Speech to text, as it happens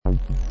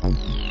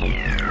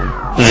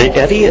The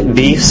Eddie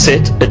B.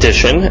 Sit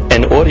edition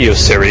and audio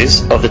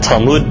series of the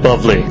Talmud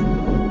Bavli.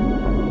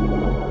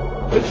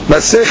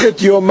 Masechet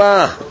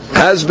Yoma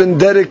has been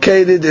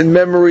dedicated in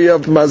memory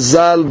of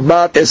Mazal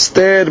Bat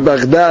Esther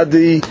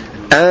Baghdadi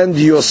and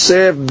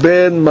Yosef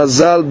ben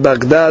Mazal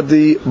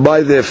Baghdadi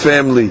by their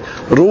family.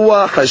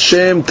 Ruach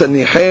Hashem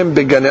Tanichem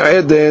Began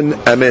Eden.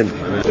 Amen.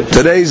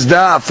 Today's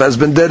daf has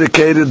been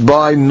dedicated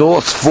by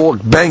North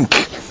Fork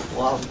Bank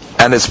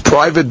and its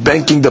private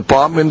banking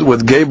department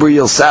with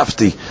Gabriel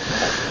Safti.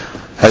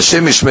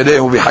 Hashem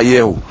Ishmerehu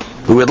V'Hayehu.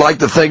 We would like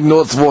to thank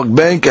North Fork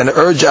Bank and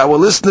urge our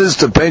listeners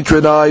to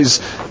patronize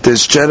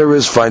this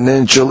generous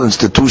financial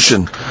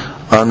institution.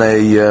 On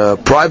a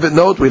private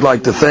note, we'd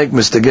like to thank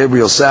Mr.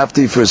 Gabriel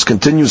Safti for his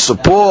continued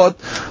support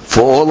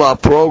for all our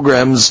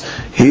programs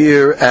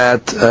here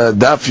at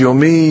Daf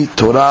Yomi,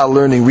 Torah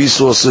Learning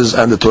Resources,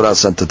 and the Torah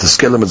Center.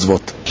 Tezkele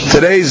Mitzvot.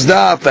 Today's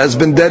daf has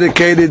been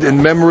dedicated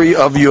in memory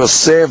of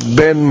Yosef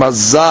ben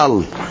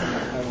Mazal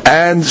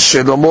and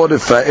Shlomo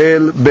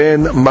Rafael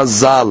ben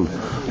Mazal.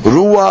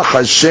 Ruach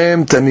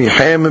Hashem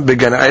Tanichem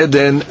Began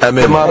Eden.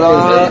 Amen.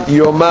 Gemara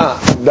Yoma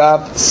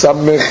Daf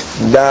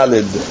Samech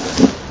Dalid.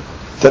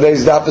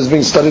 Today's daf is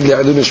being studied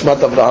Le'ilui Nishmat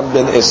Avraham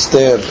ben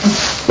Esther.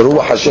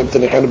 Ruach Hashem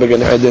Tanichem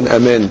Began Eden.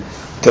 Amen.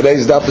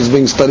 Today's daf is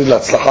being studied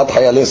L'Atzlachat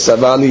Hayalei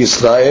Savali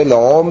Yisrael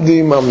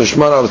Ha'omdim Al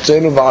Mishmar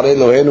Artzenu V'Arei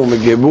Eloheinu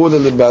Megibul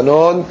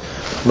Lebanon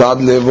V'ad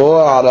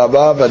Levo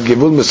Araba V'ad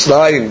Gibul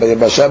Misraim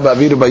V'Yabasha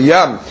Ba'avir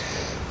B'Yam.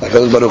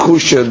 HaKadosh Baruch Hu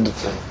should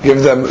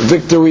give them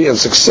victory and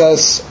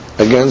success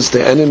against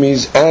the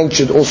enemies, and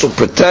should also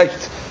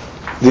protect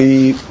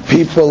the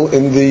people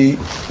in the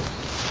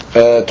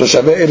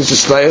Toshavei Eretz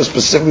Yisrael,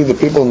 specifically the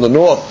people in the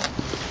north.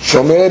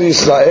 Shomer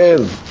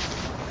Yisrael,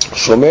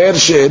 Shomer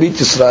She'erit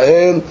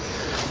Yisrael,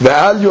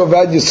 Ve'al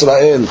Yovad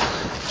Yisrael,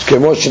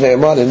 Kemo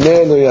Shne'emar,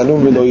 Hine lo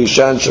yanum v'lo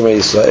yishan Shomei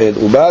Yisrael,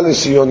 U'ba'al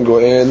Sion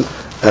Goel,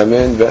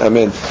 Amen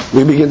ve'amen.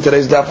 We begin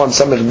today's daf on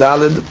Samech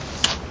Daled,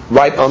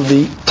 right on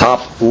the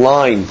top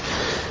line.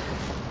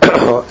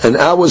 And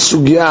our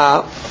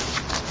sugya,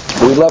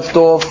 we left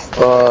off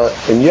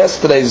in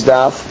yesterday's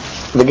daf.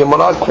 The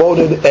Gemara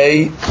quoted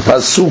a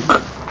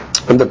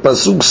pasuk, and the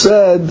pasuk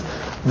said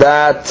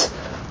that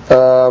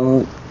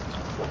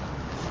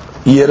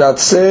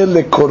Yiratzeh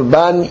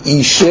lekorban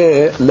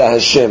ishe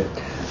laHashem.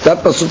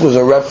 That pasuk was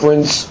a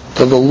reference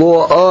to the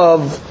law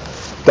of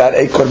that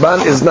a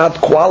korban is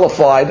not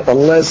qualified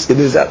unless it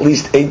is at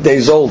least 8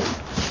 days old.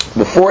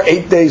 Before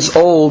 8 days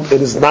old,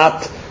 it is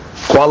not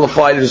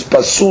qualified, it is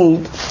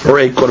pasul for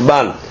a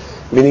korban,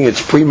 meaning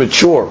it's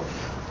premature.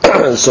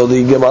 So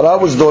the Gemara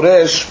was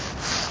doresh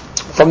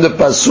from the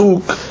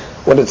pasuk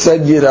when it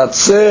said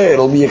Yiratzeh,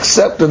 it'll be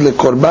accepted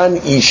lekorban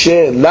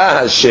ishe la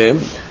Hashem.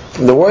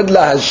 From the word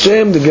la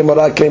Hashem, the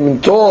Gemara came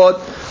and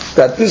taught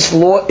that this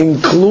law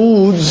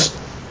includes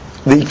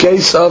the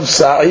case of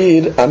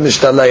Sa'ir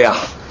Amishtalayah,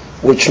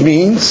 which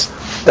means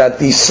that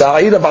the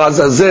Sa'ir of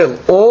Azazel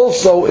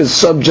also is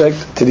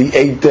subject to the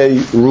 8-day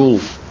rule.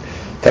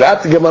 To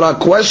that the Gemara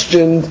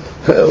questioned,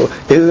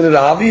 isn't it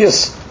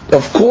obvious?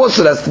 Of course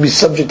it has to be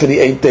subject to the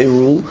 8-day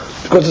rule,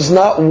 because it's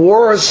not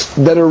worse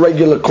than a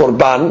regular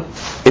korban.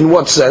 In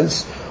what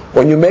sense?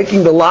 When you're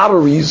making the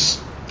lotteries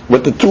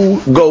with the two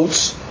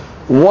goats,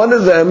 one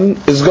of them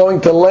is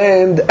going to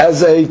land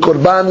as a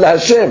korban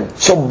laHashem.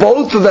 So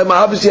both of them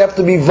obviously have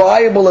to be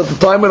viable at the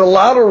time of the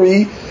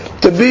lottery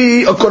to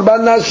be a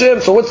korban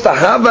laHashem. So what's the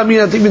hava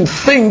mean to even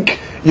think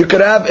you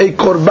could have a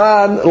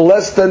korban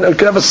less than, you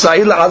could have a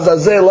sa'ir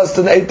la'azazel less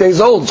than 8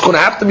 days old? It's going to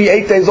have to be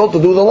 8 days old to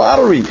do the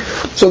lottery.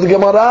 So the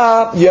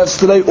Gemara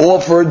yesterday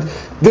offered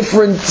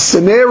different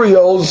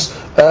scenarios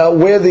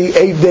where the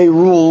 8-day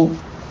rule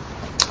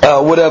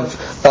would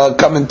have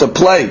come into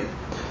play.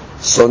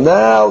 So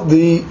now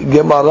the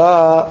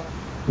Gemara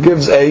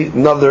gives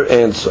another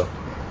answer.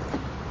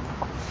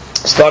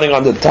 Starting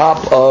on the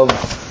top of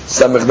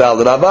Samech Dal.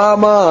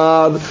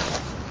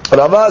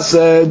 Rava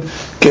said,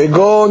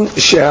 Kegon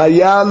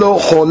shehaya lo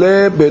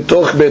chole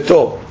betoch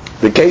beto.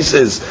 The case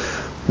is,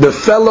 the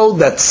fellow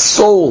that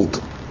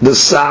sold the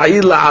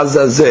Sa'ir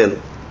la'azazel,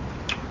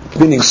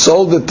 meaning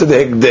sold it to the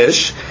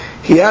Hekdesh,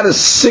 he had a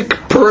sick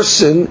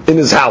person in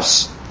his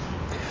house.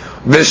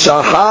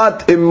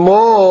 V'shahat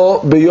immo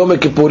b'yom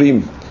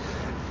kippurim.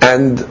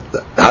 And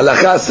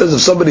halakha says if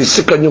somebody's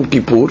sick on Yom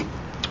Kippur,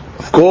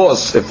 of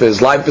course, if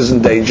his life is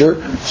in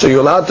danger, so you're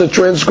allowed to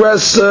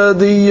transgress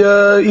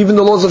even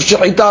the laws of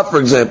shechita, for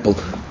example.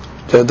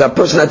 That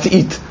person had to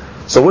eat.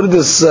 So what did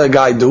this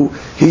guy do?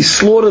 He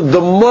slaughtered the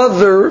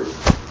mother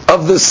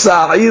of the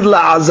Sa'ir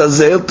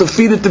la'azazel to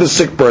feed it to the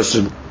sick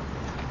person.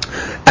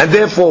 And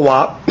therefore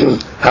what?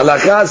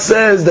 Halakha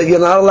says that you're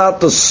not allowed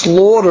to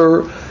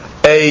slaughter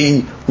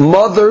a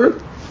mother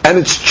and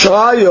its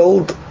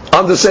child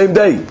on the same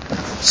day.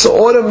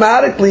 So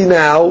automatically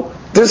now,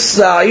 this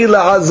Sa'ir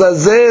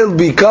la'azazel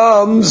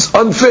becomes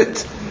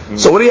unfit.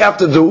 So what do you have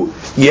to do?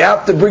 You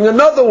have to bring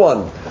another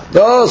one.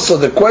 Oh, so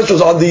the question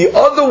was, on the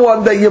other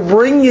one that you're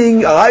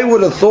bringing, I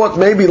would have thought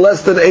maybe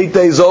less than 8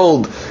 days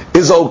old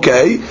is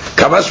okay.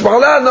 Kamash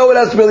Ma'ala, no, it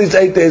has to be at least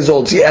 8 days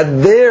old. See,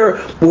 and there,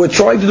 what we're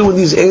trying to do in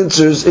these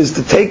answers is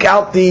to take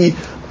out the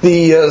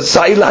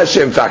Sa'il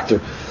Hashem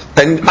factor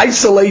and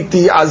isolate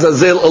the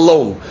Azazel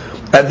alone.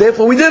 And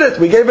therefore we did it.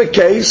 We gave a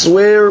case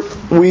where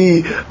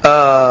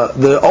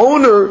the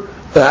owner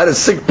had a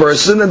sick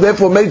person and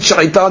therefore made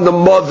Sha'ita on the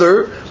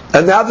mother,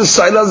 and now the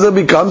Sa'il Azazel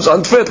becomes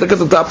unfit. Look at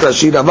the top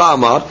Rashi, Rava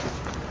Amar.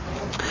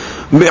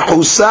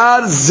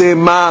 Mehusar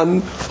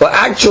Zeman, but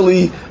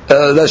actually,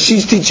 that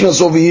she's teaching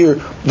us over here,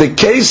 the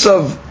case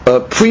of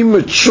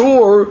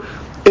premature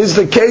is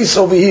the case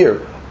over here,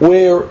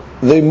 where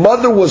the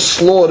mother was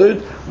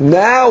slaughtered.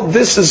 Now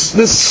this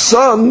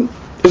son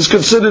is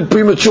considered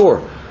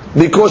premature,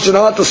 because you're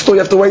not to store,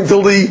 you have to wait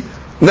until the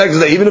next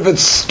day, even if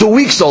it's 2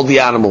 weeks old, the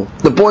animal.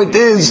 The point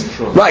is,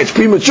 right, it's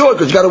premature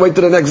because you got to wait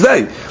till the next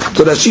day.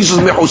 So that she says,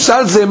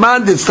 "Mehusar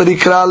zeman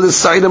ditzarikra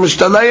l'sa'id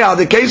mishtaleach."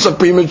 The case of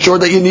premature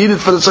that you need it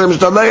for the sa'id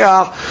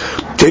mishtaleach.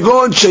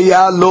 Tegon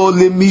sheya lo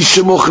lemi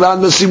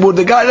shemochran l'sibur.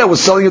 The guy that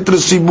was selling it to the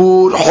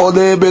sibur,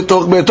 hodeh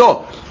betoch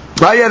beto.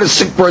 Right, he had a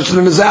sick person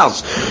in his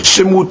house.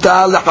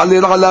 Shemutar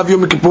lechalel alav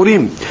yom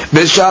kippurim.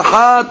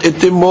 V'shachat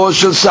et imo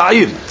shel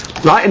sa'ir.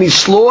 Right, and he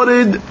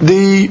slaughtered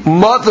the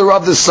mother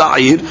of the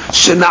Sa'id.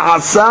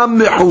 Shena'asam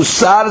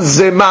mehusar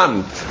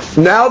zeman.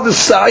 Now the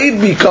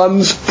Sa'id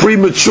becomes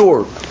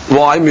premature.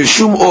 Why?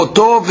 Mishum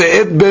oto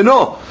ve'et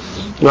beno.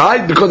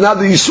 Right, because now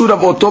the Yisur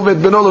of oto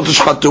ve'et beno lo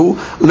tishchatu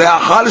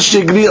le'achal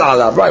shegrir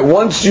alav. Right,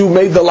 once you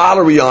made the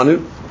lottery on it,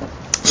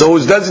 so it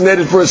was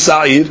designated for a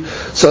Sa'id,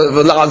 so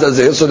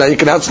now you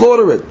can out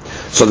slaughter it.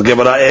 So the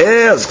Gemara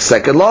asks,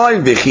 second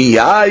line,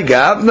 v'chiyai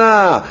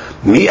gavna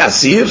mi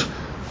asir.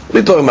 What are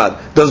you talking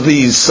about? Does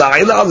the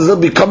Sa'il Azazil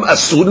become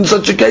asur in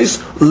such a case?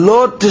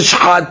 Lo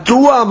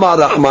tishchatu amar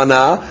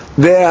Rahmana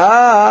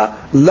veha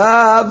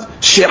lav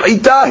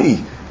she'itahi.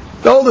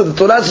 No, the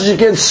Torah says you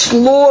can't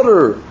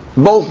slaughter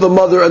both the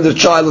mother and the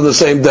child on the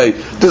same day.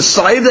 The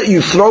Sa'id that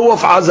you throw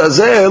off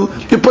Azazel,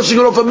 you're pushing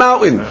it off a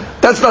mountain.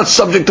 That's not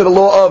subject to the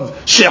law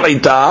of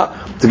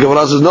she'ita. The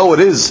Gemara says, no, it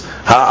is.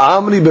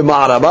 Ha'amri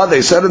b'ma'araba,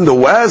 they said in the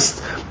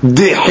West,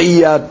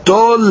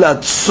 dihiyato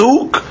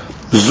latzuk,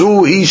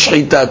 Zuhi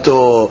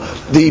shchitato.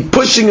 The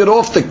pushing it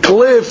off the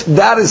cliff,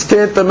 that is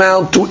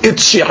tantamount to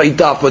its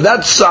shchita. For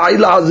that Sa'il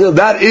Hazil,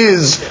 that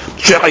is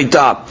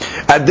shchita.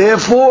 And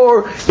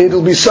therefore, it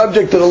will be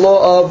subject to the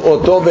law of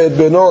Oto ve'et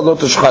beno lo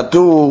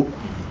tishchatu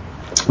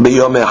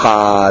b'yom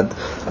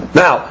echad.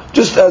 Now,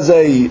 just as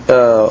a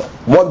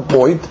one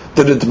point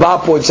that the Tba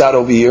points out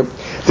over here,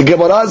 the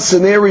Gemara's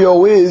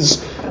scenario is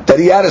that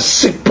he had a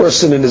sick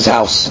person in his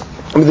house.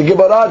 I mean, the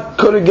Gemara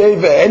could have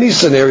gave any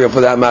scenario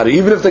for that matter.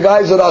 Even if the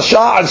guy's at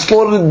Asha and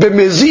slaughtered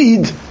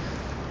b'mezid,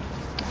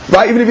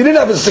 right? Even if he didn't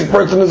have a sick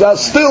person in his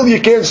house, still you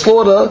can't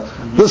slaughter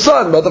the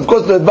son. But of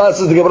course, the Adbas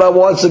says the Gemara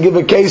wants to give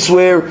a case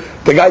where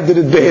the guy did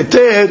it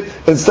beheter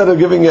instead of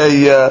giving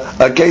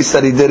a case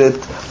that he did it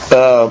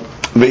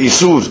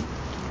be'isur.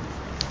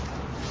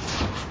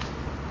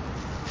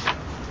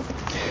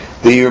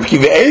 The Rav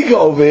Kiva Eiga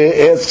over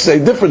here asks a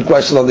different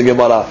question on the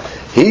Gemara.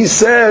 He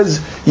says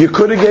you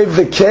could have gave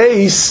the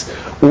case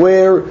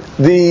where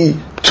the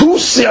two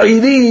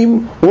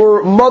Sa'idim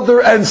were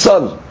mother and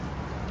son,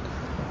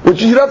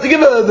 which you don't have to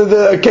give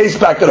a case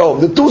back at home.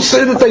 The two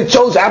Sa'idim that they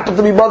chose happened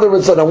to be mother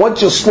and son, and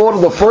once you slaughter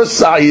the first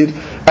Sa'id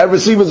and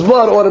receive his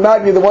blood,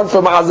 automatically the one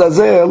from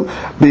Azazel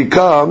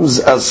becomes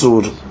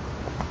Asur.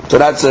 So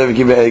that's Rav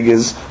Kiva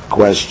Eiga's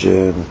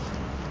question.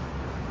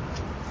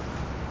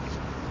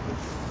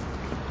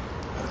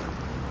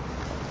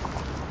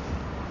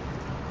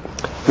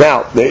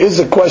 Now, there is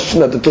a question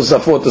that the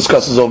Tosafot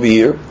discusses over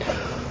here.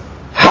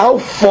 How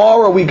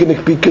far are we going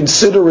to be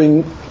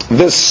considering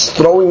this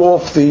throwing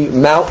off the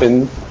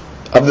mountain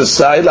of the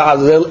Sa'il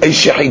Azazel a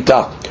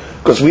shechita?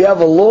 Because we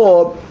have a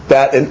law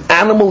that an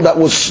animal that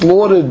was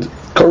slaughtered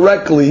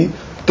correctly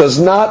does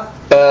not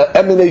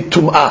emanate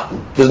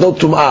tum'ah. There's no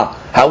tum'ah.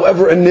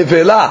 However, a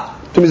nivela,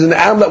 that means an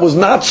animal that was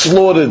not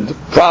slaughtered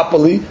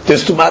properly,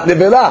 there's tum'at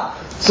nivela.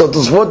 So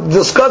Tosafot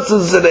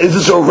discusses, is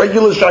this a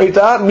regular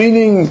shechita,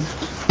 meaning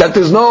that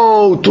there's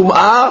no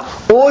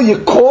tum'ah, or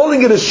you're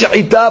calling it a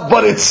shechita,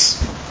 but it's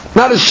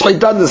not a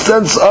shechita in the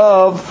sense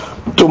of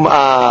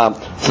tum'ah.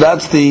 So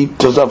that's the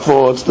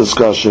Tosafot's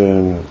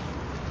discussion.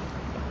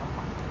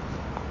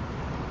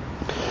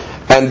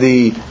 And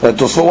the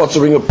Tosafot wants to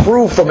bring a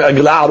proof from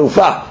Eglah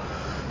Arufah,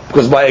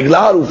 because by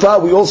Eglah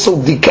Arufah we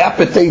also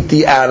decapitate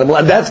the animal,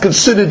 and that's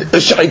considered a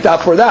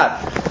shechita for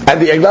that.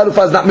 And the Eglah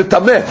Arufah is not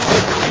mitameh.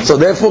 So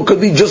therefore it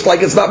could be just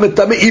like it's not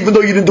mitameh, even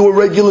though you didn't do a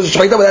regular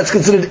shechita, but that's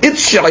considered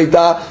its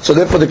shechita. So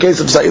therefore the case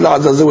of Sa'il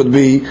Azazel would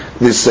be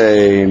the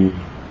same.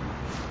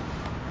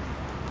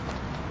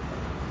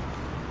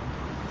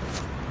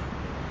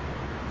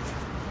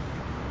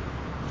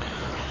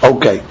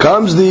 Okay,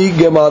 comes the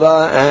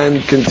Gemara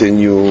and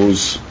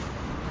continues.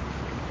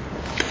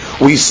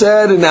 We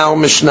said in our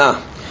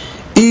Mishnah,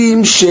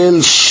 Im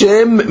shel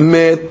shem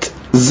met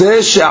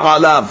ze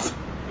she'alav,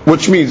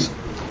 which means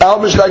our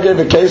Mishnah gave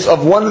a case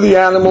of one of the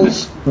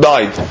animals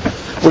died,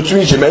 which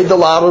means you made the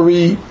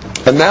lottery,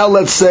 and now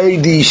let's say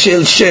the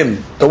Shel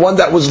Shem, the one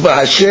that was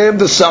Hashem,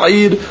 the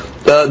Sa'ir,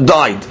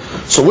 died.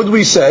 So what do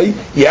we say?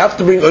 You have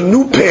to bring a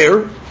new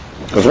pair,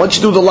 because once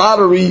you do the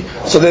lottery,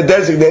 so they're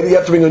designated, you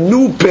have to bring a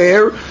new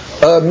pair,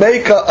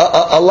 make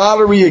a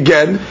lottery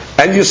again,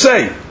 and you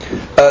say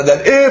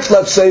that if,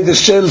 let's say, the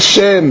Shel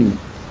Shem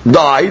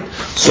died,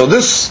 so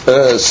this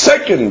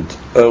second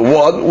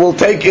one will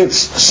take its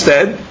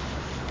stead,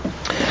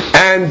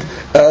 and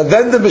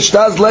then the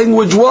Mishnah's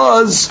language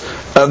was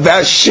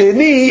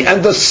Vasheni,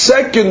 and the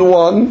second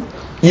one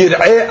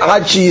Yir'eh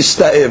Hachi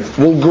Yista'ev,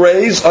 will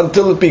graze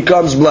until it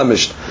becomes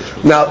blemished.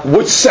 Now,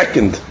 which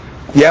second?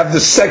 You have the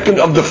second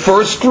of the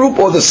first group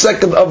or the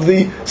second of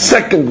the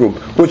second group,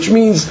 which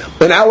means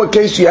in our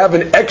case you have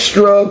an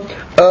extra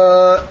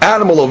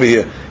animal over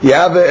here. You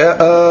have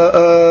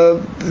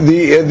the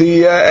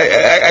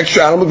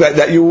extra animal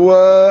that you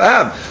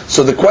have.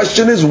 So the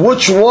question is,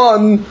 which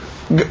one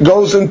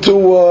goes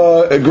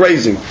into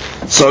grazing?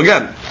 So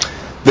again,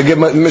 the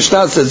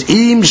Mishnah says,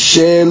 Im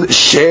Shel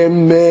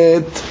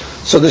Shemet.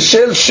 So the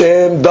Shel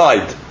Shem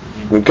died.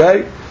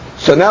 Okay?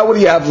 So now what do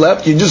you have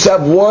left? You just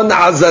have one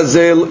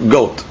Azazel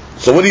goat.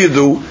 So what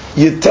do?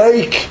 You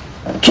take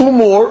two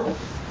more,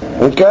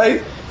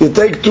 okay? You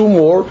take two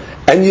more,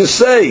 and you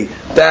say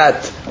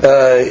that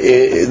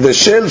the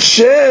Shel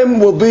Shem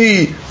will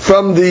be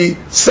from the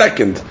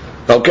second.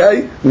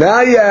 Okay?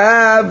 Now you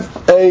have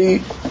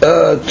two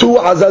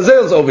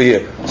Azazels over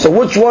here. So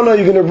which one are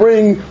you going to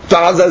bring to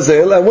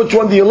Azazel, and which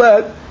one do you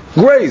let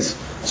graze?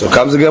 So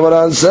comes the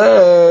Gemara and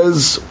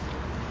says,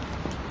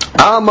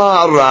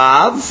 Amar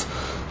Rav,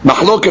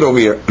 Mahloket over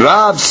here.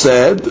 Rav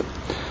said,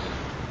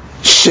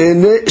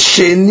 Sheni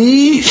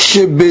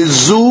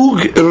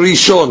shebezug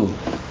rishon,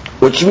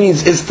 which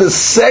means it's the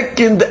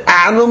second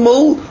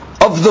animal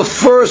of the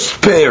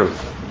first pair.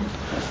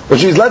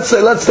 Which means, let's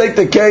take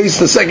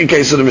the second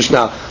case of the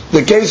Mishnah,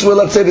 the case where,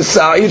 let's say, the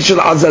Sa'ir Shel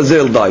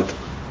Azazel died.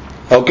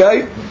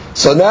 Okay?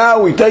 So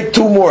now we take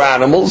two more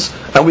animals,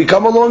 and we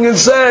come along and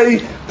say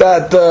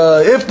that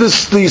if the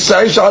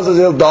Sa'ir Shel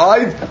Azazel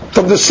died,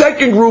 from the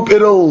second group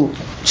it'll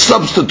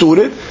substitute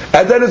it,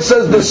 and then it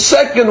says the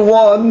second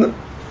one,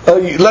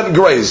 let it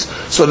graze.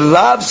 So the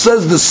Rav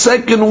says the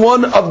second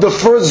one of the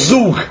first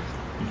Zug.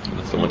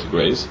 That's the one to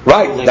graze?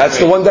 Right, that's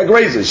the one that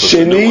grazes. So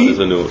Sheni,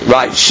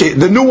 right,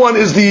 the new one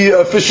is the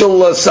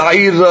official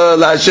Sa'ir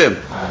LaHashem.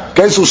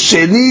 Okay, so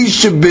Sheni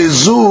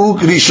shebezug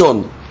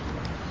rishon.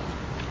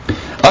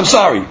 I'm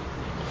sorry.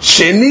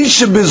 Sheni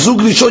shebezug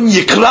rishon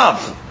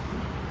yikrav.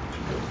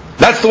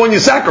 That's the one you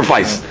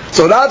sacrifice.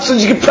 So that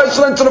says you can press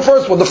on to the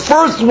first one. The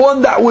first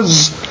one that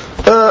was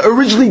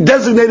originally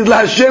designated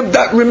LaHashem,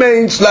 that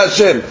remains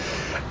LaHashem.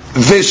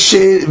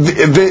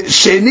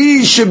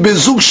 Sheni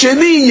shebezug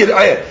sheni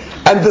yir'eh.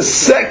 And the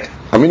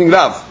I'm meaning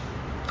Rav.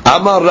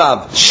 Amar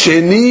Rav.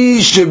 Sheni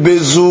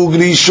shebezug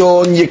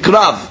rishon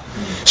yikrav.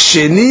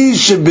 Sheni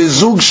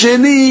shebezug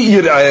sheni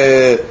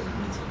yir'eh.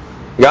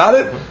 Got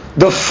it?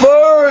 The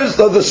first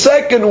or the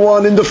second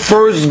one in the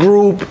first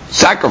group,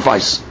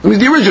 sacrifice. I mean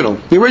the original.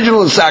 The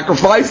original is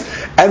sacrifice,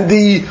 and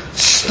the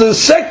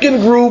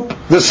second group,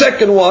 the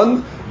second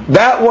one,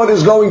 that one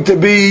is going to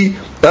be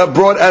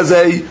brought as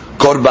a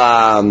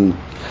korban.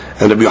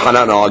 And Rabbi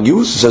Yohanan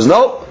argues, he says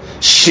no.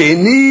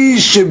 Sheni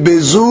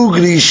shebezug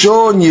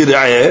rishon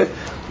yir'eh.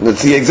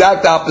 That's the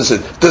exact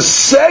opposite. The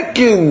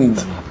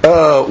second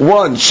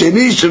one,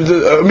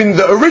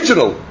 the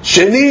original,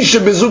 Sheni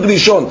shebezug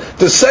rishon,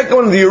 the second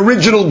one, the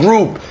original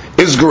group,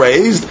 is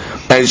grazed,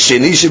 and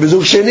Sheni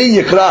shebezug sheni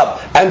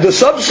yikrab, and the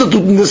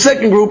substitute in the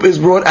second group is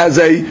brought as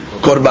a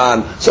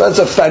korban. So that's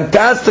a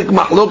fantastic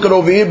mahlokat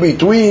over here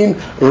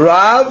between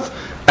Rav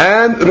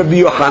and Rabbi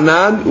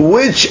Yohanan.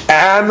 Which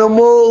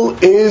animal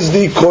is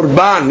the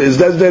korban, is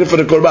designated for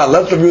the korban?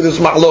 Let's review this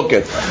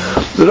mahloket.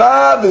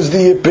 Rav is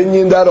the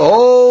opinion that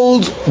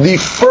holds the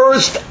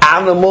first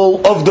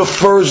animal of the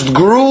first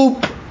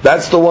group.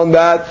 That's the one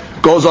that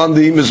goes on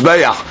the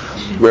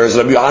Mizbeach. Whereas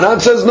Rabbi Yohanan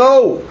says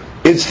no.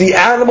 It's the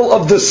animal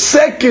of the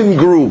second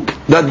group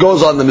that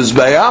goes on the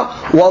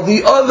Mizbeach, while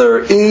the other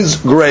is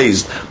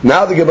grazed.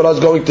 Now the Gemara is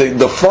going to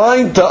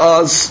define to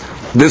us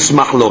this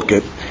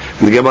mahloket.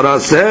 The Gemara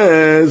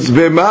says,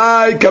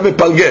 "V'mai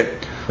kamepalge."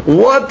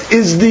 What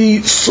is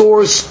the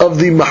source of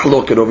the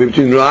mahloket over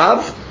between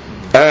Rav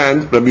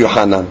and Rabbi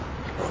Yohanan?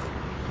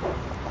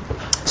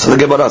 So the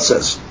Gemara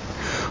says,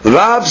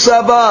 Rav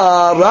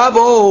Sava, Rav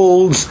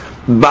holds,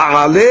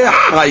 Ba'alei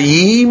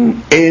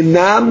Hayim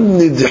enam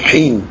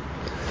nidhin.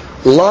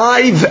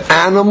 Live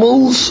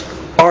animals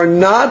are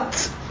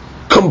not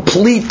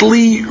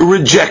completely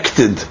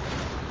rejected.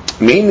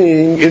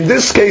 Meaning, in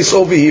this case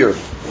over here,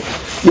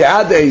 you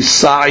had a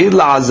Sa'ir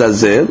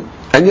LaAzazel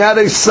and you had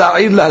a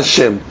Sa'ir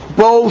LaHashem.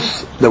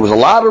 Both, there was a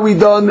lottery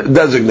done,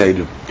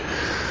 designated.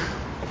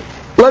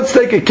 Let's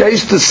take a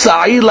case, the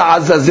Sa'ir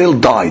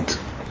LaAzazel died.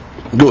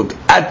 Good.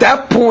 At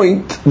that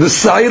point, the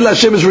Sa'ir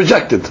LaHashem is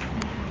rejected.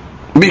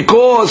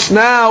 Because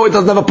now it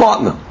doesn't have a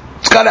partner.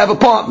 It's got to have a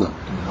partner.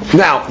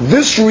 Now,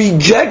 this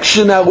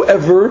rejection,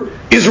 however,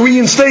 is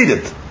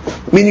reinstated.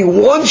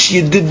 Meaning, once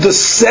you did the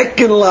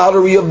second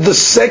lottery of the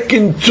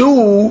second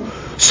two,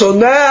 So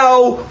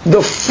now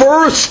the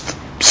first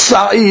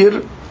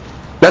sa'ir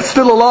that's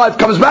still alive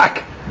comes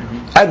back.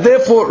 And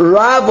therefore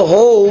Rav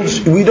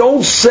holds, we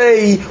don't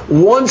say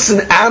once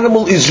an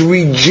animal is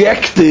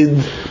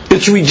rejected,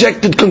 it's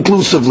rejected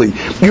conclusively.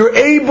 You're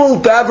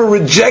able to have a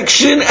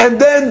rejection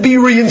and then be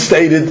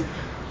reinstated.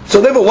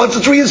 So therefore once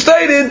it's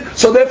reinstated,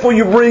 so therefore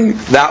you bring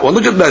that one.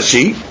 Look at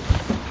Rashi.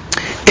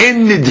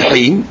 In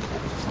nidhim,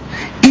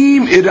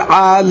 im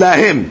ir'a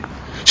lahem,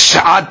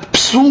 sha'at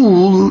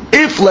psul,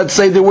 if let's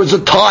say there was a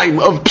time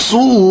of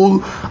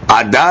psul,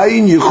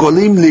 adayin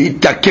yicholim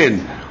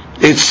lihitaken.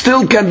 It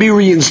still can be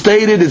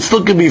reinstated, it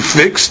still can be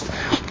fixed,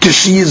 because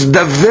she is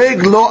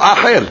daveg lo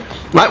acher.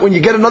 Right, when you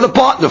get another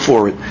partner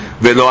for it.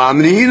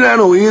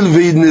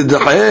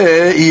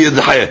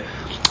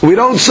 We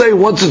don't say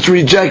once it's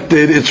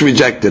rejected, it's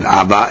rejected.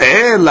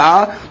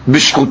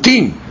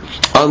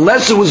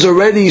 Unless it was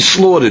already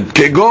slaughtered.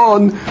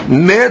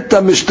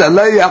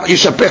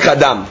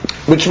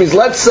 Which means,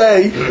 let's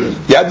say,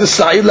 you had the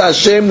Sa'ir la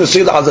Hashem, the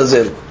Sa'ir la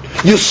Azazel.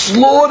 You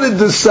slaughtered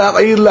the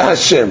Sa'ir la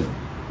Hashem.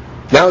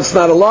 Now it's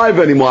not alive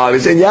anymore,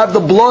 and you have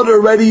the blood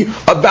already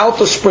about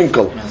to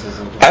sprinkle,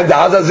 and the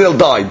Azazel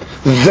died.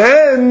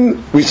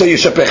 Then we say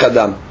Yishapech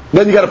Adam.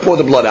 Then you got to pour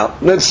the blood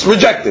out. It's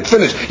rejected,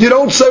 finished. You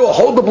don't say, well,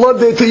 hold the blood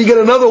there till you get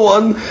another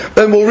one,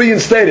 then we'll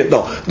reinstate it.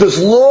 No, this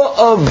law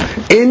of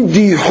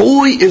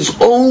indihui is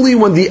only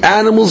when the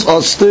animals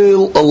are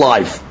still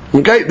alive.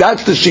 Okay,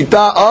 that's the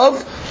shita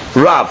of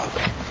Rav.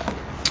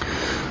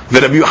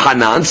 Rabbi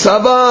Yochanan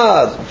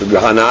savar. Rabbi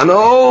Yochanan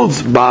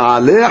holds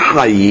Baalei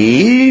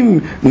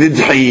Chayim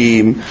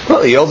Nidhim.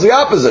 Well, he holds the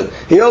opposite.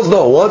 He holds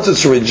no. Once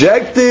it's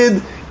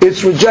rejected,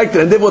 it's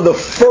rejected, and therefore the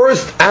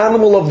first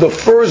animal of the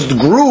first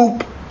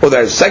group, or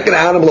the second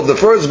animal of the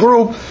first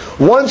group,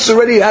 once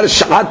already had a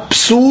sha'at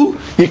psul,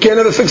 you can't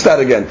ever fix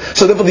that again.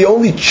 So therefore the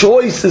only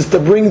choice is to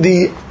bring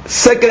the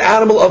second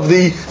animal of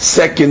the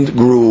second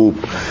group.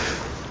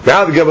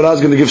 Now the Gemara is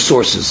going to give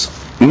sources.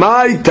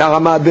 My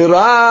Ta'ama de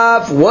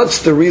Rav,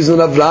 what's the reason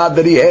of Rav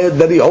that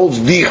he holds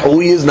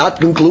dihui is not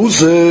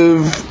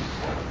conclusive?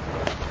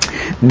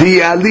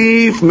 Di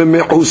alif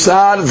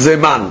memechusar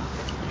zeman.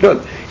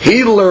 Good.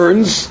 He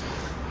learns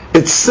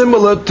it's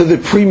similar to the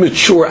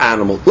premature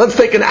animal. Let's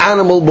take an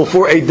animal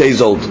before 8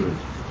 days old.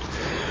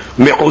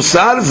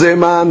 Mechusar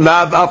zeman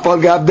lav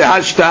afal gav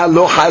dehashta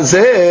lo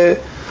hazeh.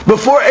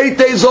 Before 8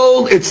 days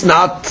old, it's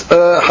not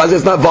hazeh,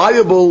 it's not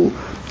viable.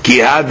 Ki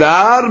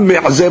hadar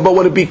me'azeh, but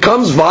when it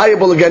becomes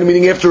viable again,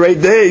 meaning after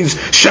 8 days,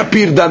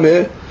 shapir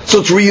dameh, so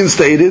it's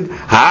reinstated.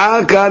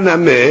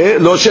 Hakanameh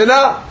lo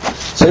shena.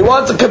 So he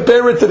wants to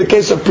compare it to the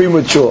case of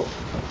premature.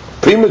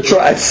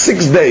 Premature at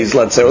 6 days,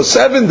 let's say, or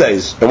 7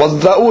 days. It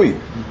wasn't ra'ui.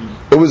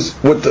 It was,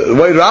 with the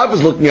way Rav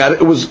is looking at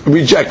it, it was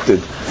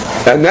rejected.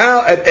 And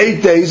now at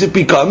 8 days it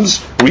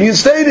becomes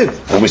reinstated.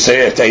 And we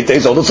say at 8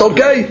 days old it's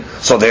okay.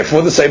 So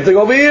therefore the same thing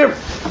over here.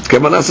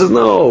 Gemara says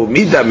no.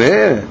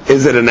 Midameh.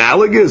 Is it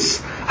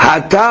analogous?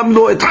 Hatam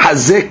lo et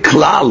hazeh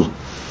klal.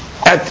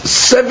 At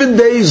 7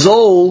 days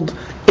old,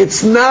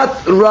 it's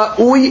not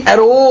ra'ui at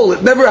all.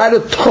 It never had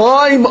a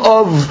time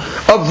of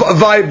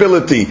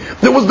viability.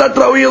 It was not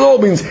ra'ui at all.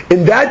 Means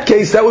in that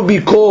case that would be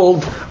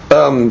called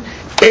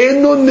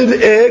Enon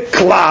nir'eh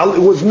klal. It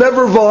was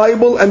never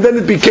viable, and then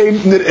it became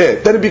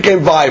nir'eh. Then it became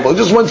viable. It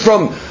just went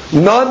from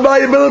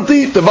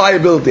non-viability to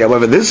viability.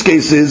 However, this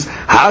case is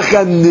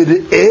hacha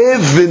nir'eh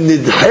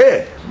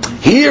v'nidheh.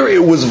 Here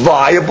it was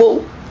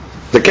viable.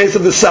 The case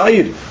of the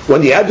Sa'ir,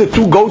 when you had the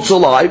 2 goats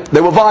alive, they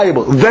were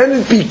viable. Then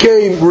it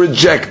became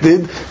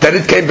rejected. Then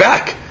it came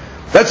back.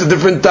 That's a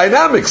different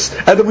dynamics.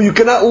 And you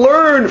cannot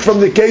learn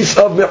from the case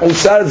of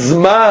Me'usar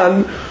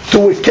Zman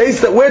to a case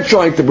that we're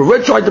trying to prove.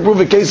 We're trying to prove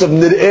a case of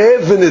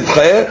Nir'eh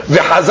v'nidcheh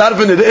v'hazar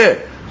v'nid'eh.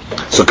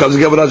 So comes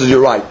the Gemara says,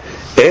 you're right.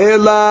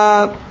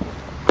 Ela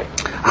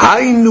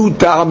haynu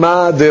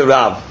ta'ama de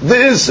Rav.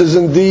 This is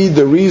indeed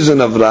the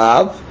reason of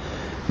Rav.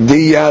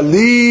 The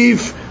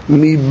Yalif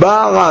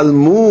miba'al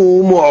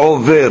mum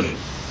over.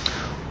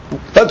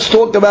 Let's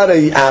talk about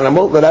an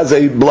animal that has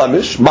a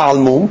blemish,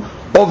 ba'al mum,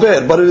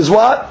 over. But it is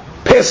what?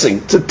 Passing.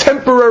 It's a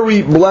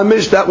temporary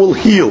blemish that will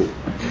heal.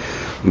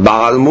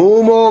 Ba'al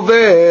mum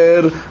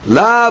over,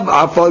 lab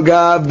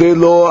afagav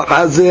velo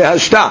hazeh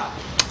hashta.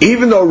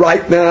 Even though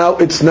right now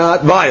it's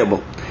not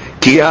viable.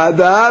 Ki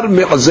hadar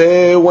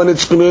mi'zeh, when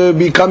it's going to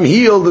become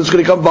healed, it's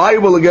going to become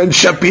viable again.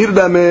 Shapir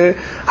dameh,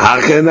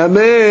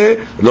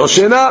 hachenameh, lo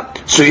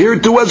shena. So here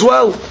too as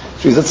well.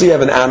 So let's say you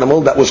have an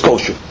animal that was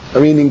kosher. I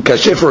mean, in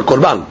kasher for a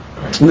korban.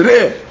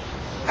 Nir'eh.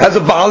 Has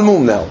a Baal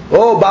Mum now.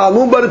 Oh, Baal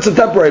Mum, but it's a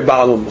temporary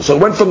Baal Mum. So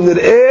it went from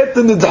Nir'eh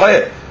to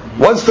Nidheh.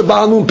 Once the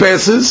Baal Mum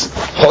passes,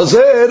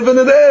 Hoser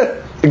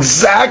v'Nir'eh.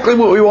 Exactly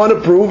what we want to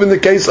prove in the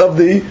case of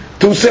the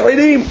 2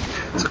 Se'irim.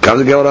 So comes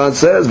the Gemara and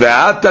says,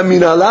 Ve'ata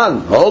min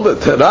alan. Hold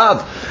it,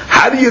 Rav.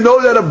 How do you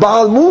know that a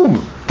Baal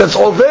Mum, that's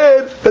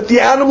Oved, that the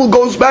animal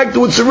goes back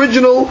to its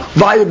original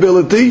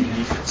viability?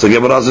 So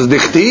Gemara says,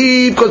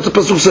 Dichtiv, because the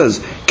Pasuk says,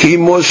 Ki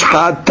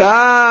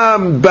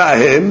moshchatam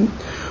bahem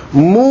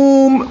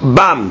mum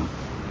bam.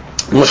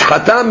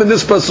 Mushchatam in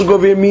this pasuk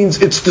over here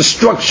means it's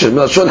destruction.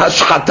 Milashon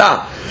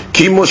hashchata.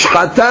 Ki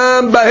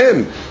mushchatam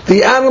bahem.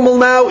 The animal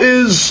now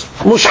is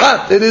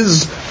mushchat. It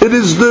is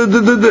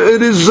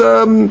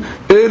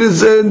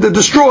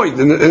destroyed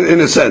in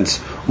a sense.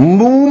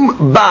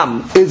 Mum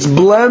bam. Its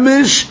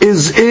blemish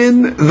is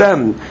in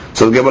them.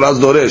 So the Gemara's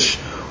doresh.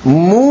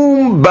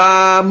 Mum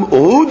bam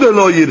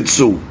udelo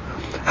yirtzu.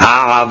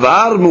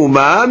 Ha'avar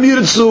mumam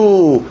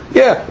yirtzu.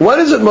 Yeah, when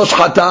is it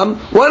mushchatam?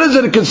 When is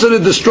it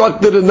considered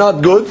destructive and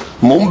not good?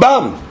 Mum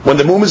bam. When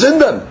the mum is in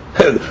them.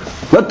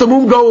 Let the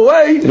mum go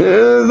away,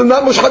 they're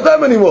not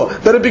mushchatam anymore.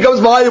 Then it becomes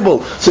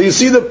viable. So you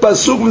see the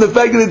pasuk from the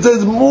fact that it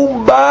says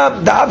mum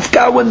bam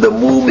dafka, when the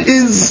mum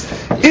is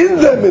in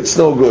them, it's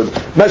no good.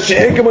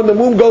 Mashiach, when the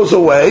mum goes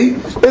away,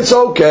 it's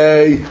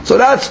okay. So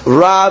that's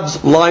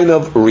Rav's line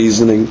of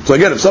reasoning. So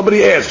again, if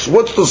somebody asks,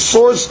 what's the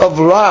source of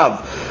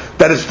Rav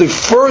that it's the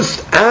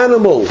first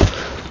animal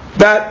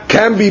that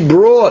can be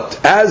brought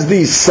as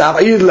the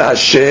Sa'ir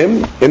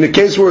LaHashem, in the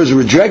case where it's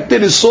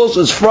rejected, his source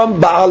is from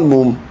Baal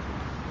Mum.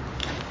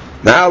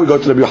 Now we go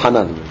to Rabbi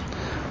Yohanan.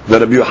 The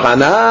Rabbi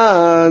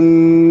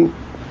Yohanan,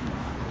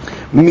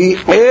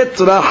 mi'et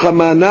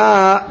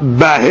rachamana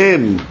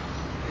bahem,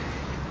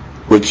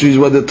 which is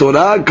when the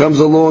Torah comes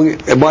along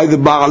by the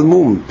Baal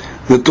Mum.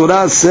 The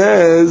Torah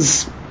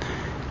says,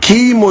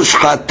 ki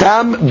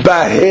mushchatam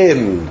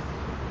bahem.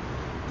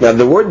 Now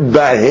the word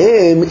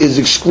bahem is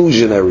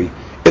exclusionary.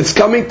 It's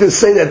coming to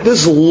say that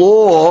this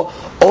law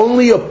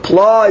only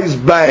applies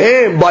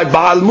bahem, by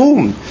Baal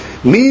Mum.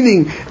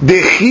 Meaning,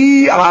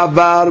 dechi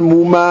avar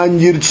muman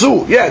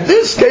yirtzu. Yeah,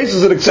 this case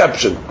is an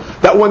exception.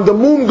 That when the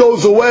mum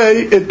goes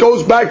away, it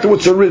goes back to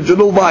its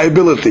original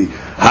viability.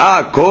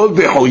 Ha kol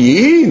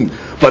dehoyin.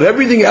 But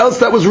everything else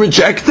that was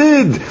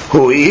rejected,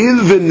 ho'il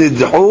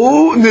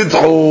v'nidhu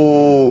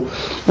nidhu.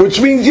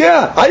 Which means,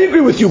 yeah, I agree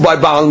with you by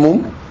Baal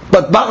Mum,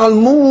 but Baal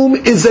Mum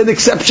is an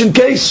exception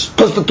case,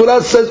 because the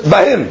Torah says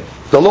bahem.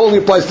 The law only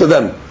applies to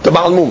them, to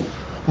Baal Mum.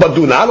 But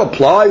do not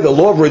apply the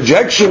law of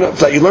rejection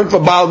that you learned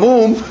from Baal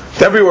Mum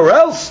to everywhere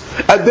else.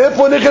 And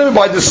therefore, they're going to be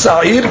by the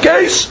Sa'ir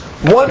case.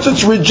 Once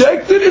it's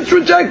rejected, it's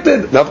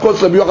rejected. Now, of course,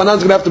 Rabbi Yochanan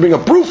is going to have to bring a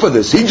proof for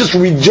this. He just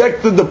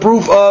rejected the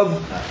proof of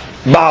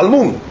Baal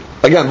Mum.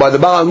 Again, by the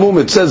Baal Mum,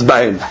 it says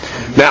Bahem.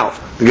 Now,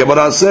 the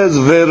Gemara says,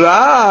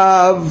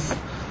 V'rav,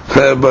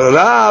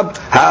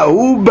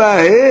 ha'u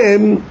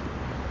Bahem,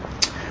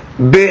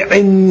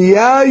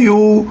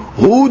 be'inyayu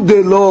hu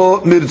delo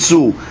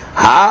mirtzu.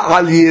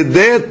 Ha'al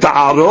yedeh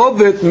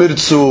ta'arovet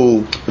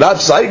mirtzu.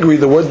 That's, I agree,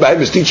 the word Bahem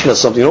is teaching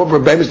us something. You know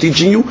what Bahem is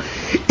teaching you?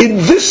 In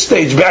this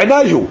stage,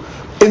 be'inayu,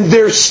 in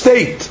their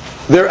state,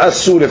 they're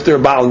asur if they're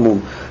Baal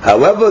Mum.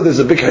 However, there's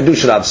a big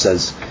hadush Rav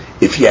says.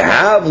 If you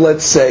have,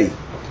 let's say,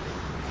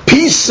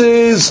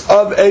 pieces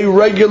of a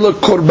regular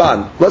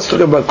korban, let's talk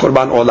about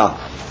korban olah,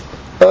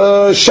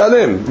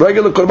 shalem,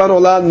 regular korban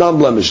olah,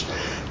 non-blemished,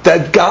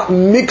 that got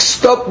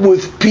mixed up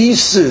with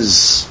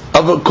pieces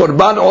of a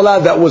korban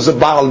olah that was a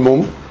Baal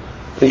Mum.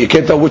 You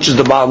can't tell which is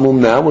the Baal Mum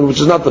now and which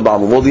is not the Baal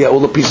Mum. All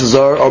the pieces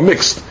are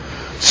mixed.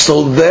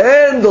 So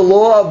then the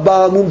law of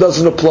Baal Mum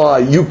doesn't apply.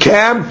 You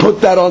can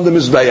put that on the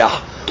Mizbeach.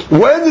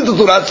 When did the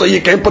Torah say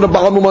you can't put a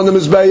Baal Mum on the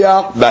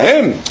Mizbeach?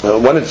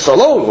 Bahim. When it's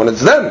alone, when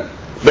it's them.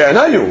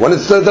 Be'anayu, when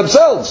it's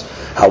themselves.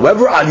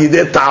 However, al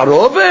yideh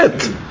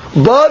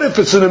ta'arovet. But if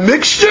it's in a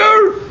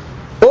mixture,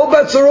 all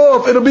bets are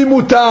off, it'll be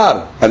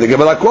mutar. And the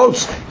Gemara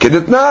quotes,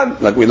 Kedetnan,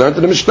 like we learned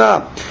in the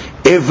Mishnah,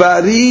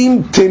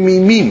 Evarim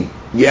temimim.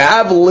 You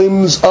have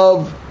limbs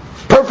of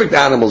perfect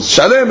animals,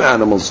 shalem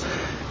animals.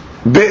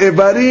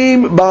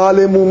 Be'evarim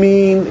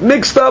ba'alemumin,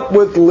 mixed up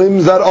with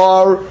limbs that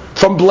are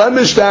from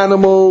blemished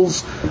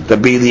animals. The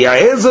Daily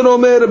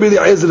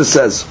Gemara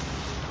says,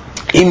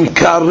 Im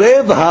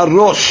karev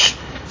harosh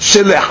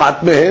shelehat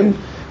mehem.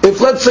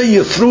 If let's say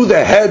you threw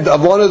the head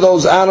of one of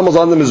those animals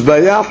on the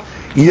Mizbeach,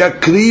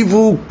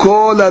 yakrivu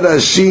kol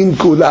arashin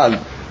kulan.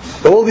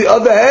 All the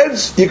other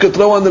heads you could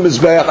throw on the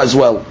Mizbeach as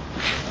well.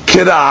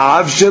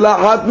 Kirav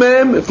shelahat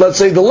mehem. If let's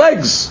say the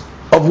legs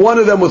of one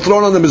of them were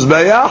thrown on the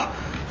Mizbeach,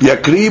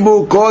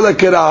 yakrivu kol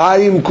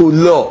kira'ayim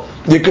kullo.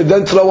 You could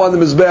then throw on the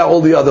Mizbeach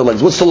all the other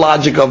legs. What's the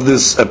logic of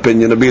this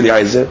opinion?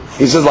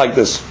 He says like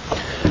this.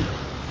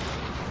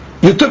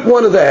 You took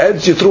one of the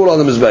heads, you threw it on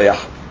the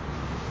Mizbeach.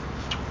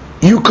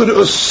 You could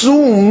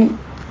assume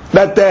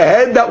that the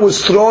head that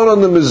was thrown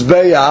on the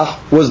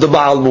Mizbeach was the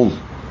Baal Mum.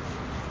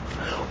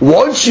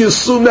 Once you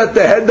assume that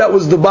the head that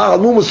was the Baal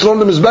Mum was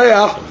thrown on the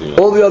Mizbeach,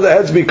 all the other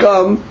heads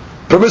become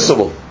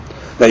permissible.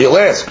 Now you'll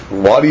ask,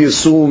 why do you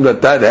assume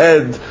that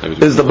head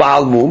is the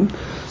Baal Mum?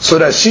 So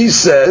that she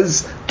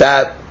says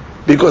that,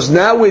 because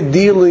now we're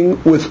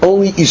dealing with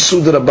only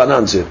Isur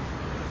Rabbanan here.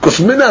 Because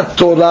Minat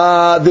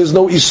Torah, there's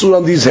no Isur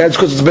on these heads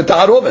because it's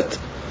Beta'arovet.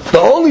 The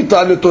only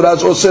time the Torah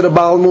is osir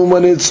Baal Mum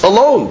when it's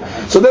alone.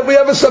 So then we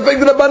have a Safek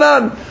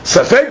D'Rabbanan.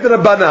 Safek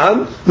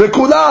D'Rabbanan, the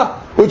Kula,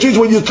 which is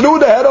when you threw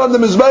the head on the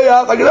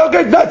Mizbeach, like,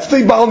 okay, that's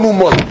the Baal Mum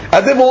one.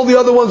 And then all the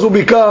other ones will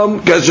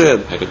become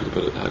Kasher.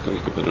 How come you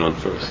could put it on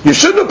first? You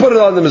shouldn't have put it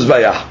on the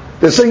Mizbeach.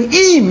 They're saying,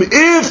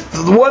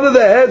 if one of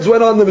the heads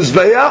went on the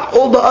Mizbeach,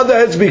 all the other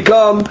heads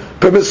become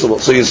permissible.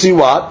 So you see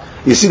what?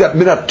 You see that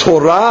Minat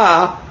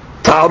Torah,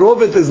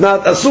 Ta'arovet is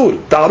not Asur.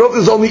 Ta'arovet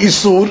is only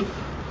Isur,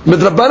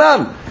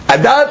 Midrabbanan.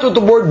 And that's what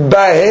the word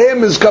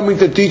Bahem is coming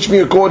to teach me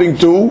according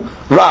to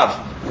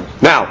Rav.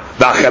 Now,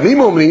 the Hakamim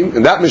Omrim,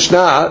 in that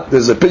Mishnah,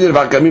 there's an opinion of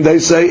Hakamim, they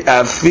say,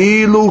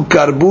 Afilu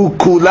Karbu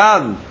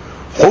Kulan,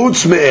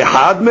 Chutz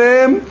Me'ehad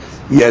Mehem,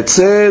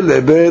 Yetzeh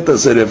Lebet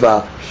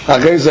HaSerefa.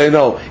 Hakamim say,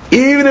 no.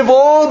 Even if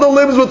all the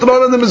limbs were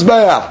thrown on the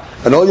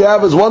Mizbeach, and all you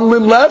have is one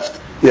limb left,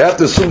 you have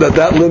to assume that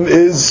that limb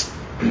is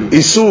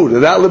Isur,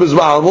 and that limb is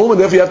Ba'almum, and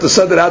therefore you have to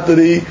send it out to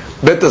the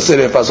Bet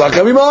HaSerefa. So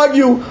Hakamim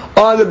argue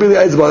on the Bili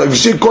Eizbah. You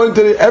see, according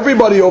to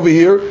everybody over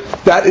here,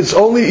 that it's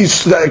only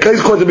Isur,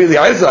 according to Bili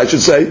Eizbah, I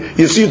should say,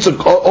 you see it's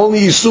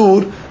only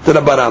Isur to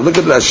the Baran. Look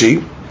at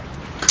Rashi.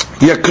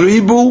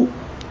 Yakribu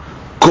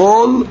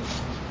Kol.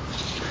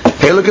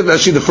 Hey, look at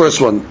Rashi, the first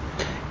one.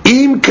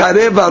 Im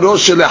Karev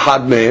Arosh Shel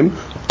Echad Mehem,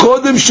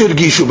 Kodem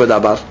Shirgishu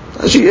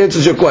B'dabar. She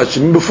answers your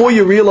question. Before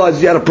you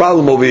realized you had a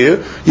problem over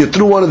here, you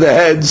threw one of the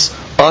heads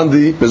on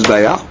the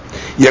Mizbeach.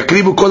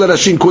 Yakribu Kol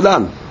Arashin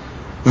Kulan.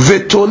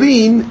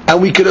 Vetolin,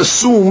 and we could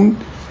assume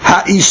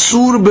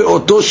Ha'isur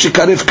Be'oto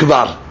Shekarev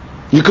Kvar.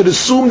 You could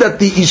assume that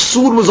the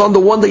Isur was on the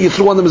one that you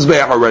threw on the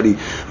Mizbeach already.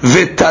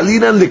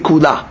 Vetalinan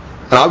Lekula.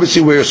 And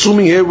obviously we're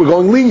assuming here, we're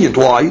going lenient.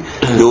 Why?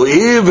 Lo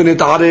even it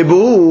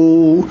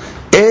arebu.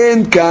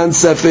 En kan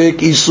safek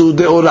Isur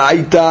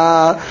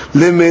De'oraita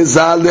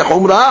Lemezal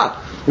Lechumra.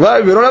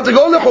 Right, we don't have to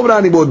go lechumra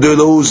anymore.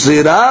 Delo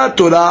zira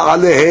Torah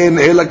alehen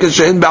ela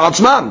keshehen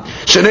be'atzmam.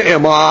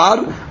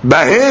 Shene'emar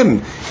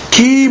bahem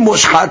ki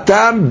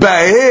moshchatam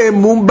bahem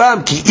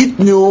mumbam ki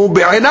itnu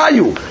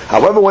be'enayu.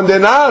 However, when they're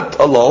not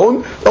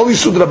alone, only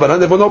sudra banan,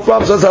 therefore no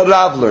problems. That's how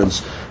Rav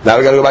learns. Now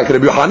we got to go back to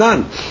Rabbi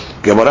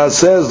Yochanan. Gemara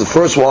says the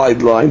first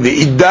wide line,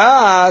 the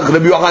idach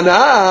Rabbi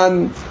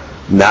Yochanan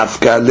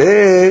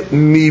nafkale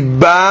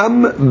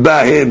mibam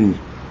bahem,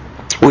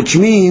 which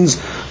means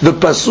the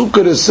pasuk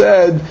could have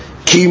said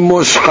Ki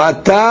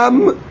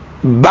moshchatam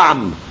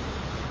bam.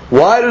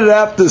 Why did it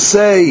have to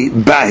say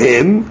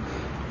bahim?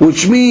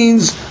 Which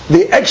means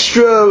the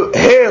extra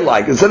hair,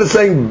 like instead of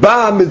saying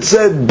bam, it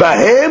said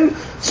bahim.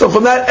 So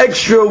from that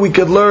extra, we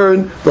could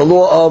learn the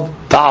law of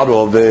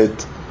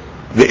ta'arovet.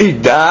 The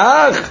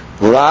idach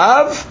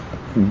Rav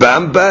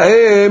bam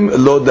bahim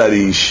lo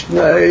darish.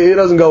 He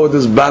doesn't go with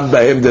this bam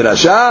bahim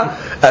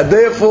derasha, and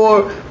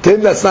therefore to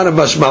him that's not a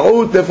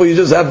mashma'ut. Therefore you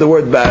just have the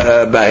word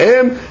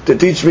bahim to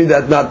teach me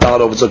that not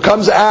ta'arovet. So it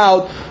comes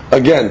out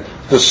again.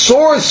 The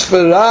source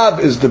for Rav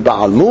is the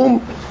Baal Mum.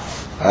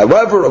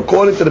 However,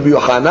 according to the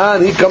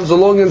Yochanan, he comes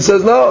along and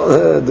says,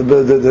 no,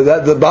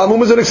 the Baal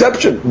Mum is an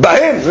exception.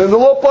 Bahim. And the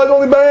law applies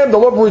only Bahim. The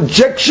law of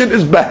rejection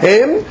is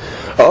Bahim.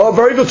 Oh,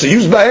 very good. So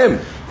use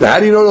Bahim. Now, how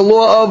do you know the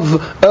law of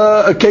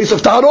a case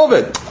of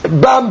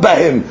Ta'arovet? Bam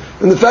Bahim.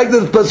 And the fact that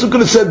the Pasuk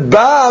could have said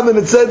Bam and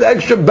it said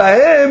extra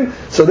Bahim,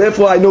 so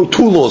therefore I know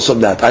two laws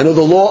from that. I know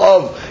the law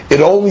of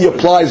it only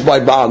applies by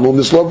Baal Mum,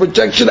 this law of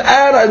rejection,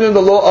 and I know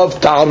the law of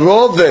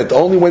Ta'arovet.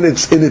 Only when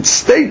it's in its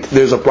state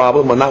there's a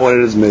problem, but not when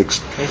it is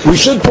mixed. We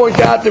should point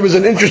out there is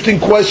an interesting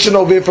question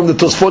over here from the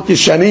Tosfot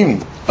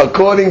Yeshanim,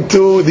 according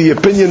to the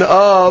opinion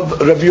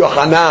of Rabbi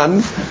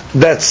Yochanan,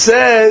 that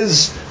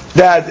says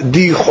that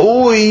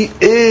dihui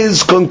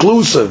is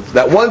conclusive,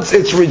 that once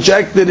it's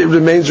rejected, it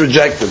remains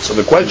rejected. So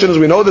the question is,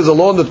 we know there's a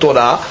law in the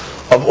Torah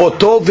of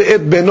oto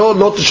ve'et beno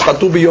lo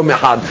tishchatu b'yom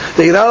echad.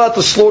 That you're not allowed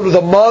to slaughter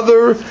the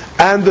mother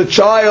and the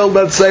child,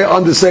 let's say,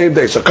 on the same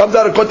day. So it comes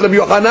out of Rabbi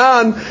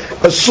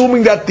Yochanan,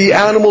 assuming that the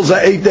animals are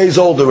 8 days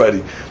old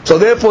already. So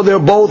therefore they're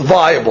both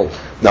viable.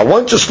 Now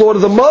once you slaughter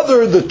the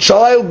mother, the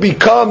child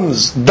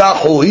becomes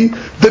dahui.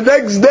 The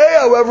next day,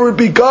 however, it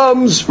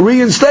becomes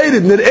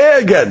reinstated,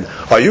 nir'eh again.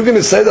 Are you going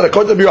to say that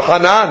according to Rabbi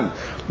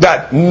Yochanan,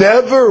 that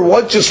never,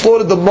 once you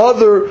slaughtered the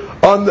mother,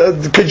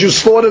 could you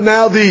slaughter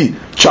now the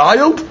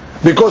child?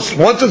 Because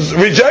once it's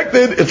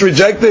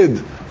rejected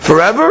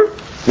forever?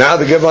 Now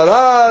the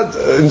Gemara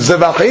in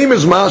Zevachim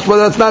is mash, but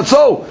that's not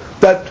so.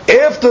 That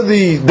after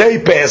the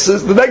day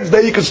passes, the next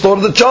day you can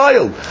slaughter the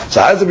child.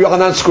 So how does Rabbi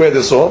Yochanan square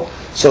this off?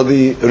 So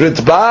the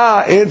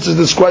Ritba answers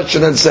this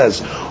question and says,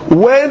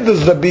 when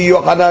does Rabbi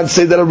Yochanan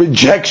say that a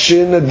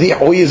rejection, a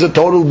di'ui, is a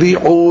total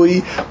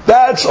di'ui?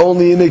 That's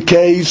only in a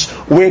case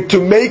where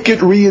to make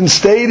it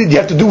reinstated, you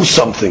have to do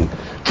something.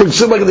 For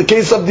example, like in the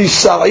case of the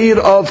Sa'ir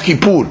of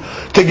Kippur,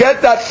 to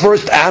get that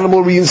first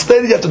animal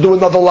reinstated, you have to do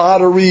another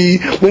lottery,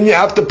 then you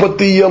have to put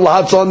the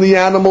lots on the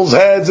animals'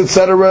 heads,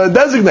 etc.,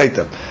 designate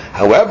them.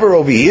 However,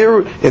 over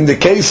here, in the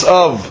case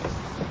of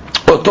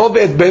Oto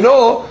ve'et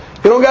beno,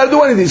 you don't got to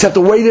do anything. You just have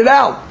to wait it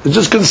out. It's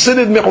just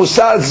considered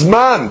mechusar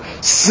zman,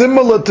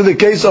 similar to the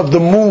case of the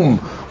mum,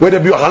 where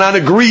Rabbi Yochanan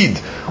agreed,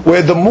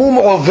 where the mum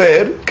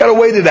over kind of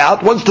waited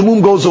out. Once the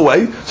mum goes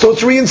away, so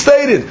it's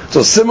reinstated.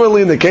 So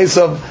similarly, in the case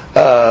of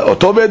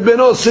Otobed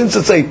Beno, since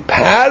it's a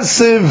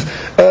passive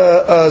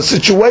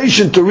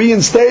situation to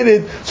reinstate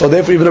it, so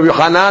therefore even Rabbi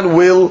Yochanan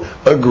will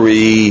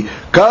agree.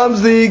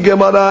 Comes the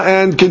Gemara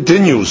and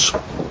continues.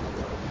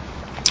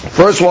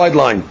 First wide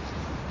line.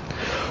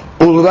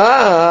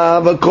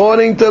 Urav,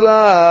 according to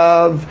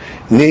Rav,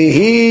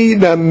 Nihi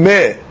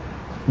Nameh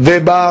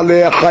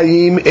Ve'Baalei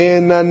Chayim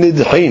Ena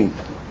Nidchin.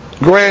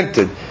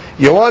 Granted,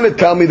 you want to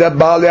tell me that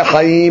Baalei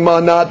Chayim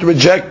are not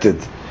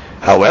rejected.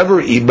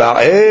 However,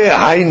 Iba'eh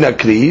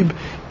Haynakrib,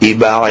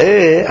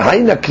 Iba'eh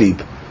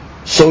Haynakrib.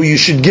 So you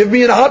should give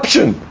me an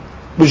option.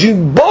 Which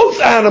means both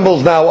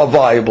animals now are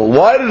viable.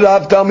 Why did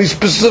Rav tell me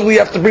specifically you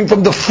have to bring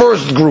from the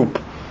first group?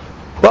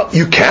 Well,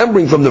 you can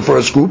bring from the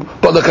first group,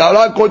 but the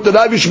Chara, according to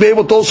Rav, you should be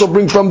able to also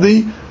bring from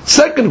the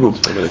second group.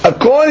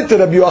 According to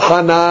Rabbi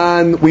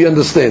Yochanan, we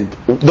understand.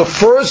 The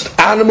first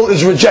animal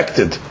is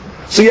rejected.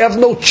 So you have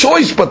no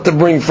choice but to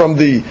bring from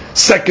the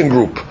second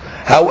group.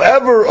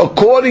 However,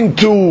 according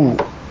to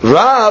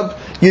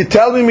Rav, you're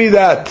telling me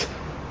that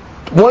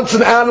once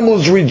an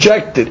animal is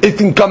rejected, it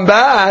can come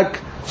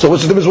back. So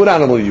what's the difference what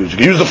animal you use? You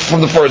can use it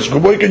from the first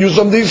group, or you can use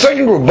from the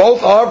second group.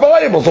 Both are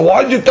viable. So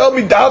why did you tell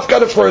me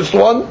Dafka the first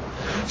one?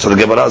 So the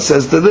Gemara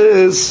says to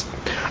this,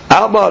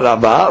 Amar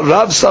Rava,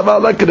 Rav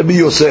Savar like Rabbi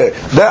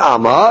Yosef. The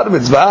Amar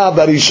mitzvah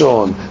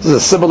barishon. This is a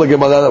similar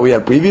Gemara that we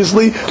had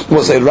previously.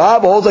 We'll say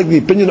Rav holds like the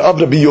opinion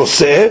of Rabbi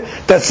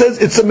Yosef that says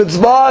it's a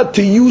mitzvah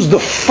to use the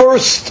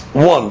first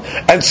one.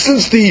 And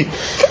since the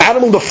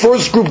animal, the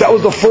first group, that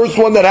was the first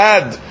one that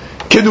had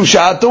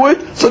Kedusha to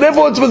it, so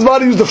therefore it's mitzvah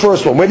to use the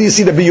first one. Where do you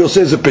see Rabbi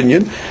Yosef's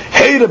opinion?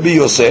 Hey Rabbi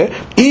Yosef,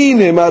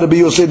 Inema Rabbi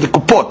Yosef the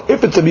kupot.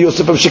 If it's Rabbi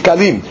Yosef of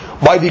shekalim,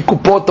 by the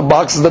kupot, the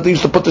boxes that they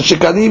used to put the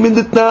shekalim in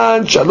the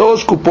Tnan,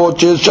 shalosh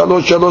kupoches,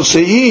 shalosh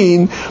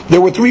sein. There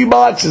were 3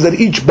 boxes, and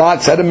each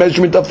box had a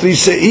measurement of 3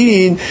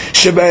 sein.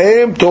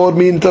 Shebahem tor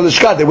min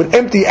talishkat. They would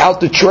empty out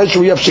the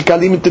treasury of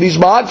shekalim into these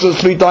boxes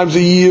 3 times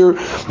a year.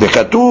 The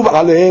chatuv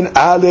alein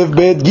aleph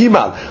bet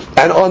gimal.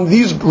 And on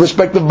these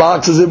respective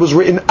boxes, it was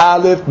written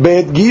aleph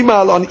bet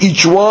gimal on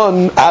each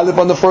one. Aleph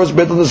on the first,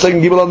 bet on the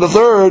second, gimal on the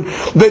third.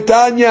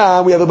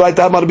 Betanya, we have the Beit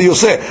Rabbi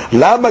Yosef.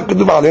 Lama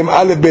ketuv aleim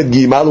aleph bet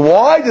gimal.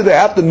 Why did they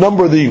have to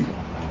number the,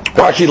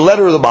 or actually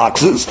letter of the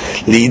boxes?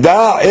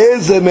 Lida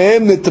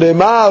ezemehem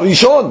nitrema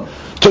rishon.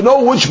 To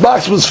know which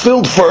box was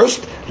filled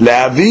first.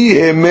 Lavi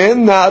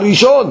hemen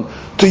narishon.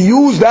 To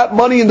use that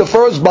money in the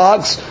first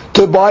box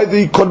to buy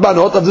the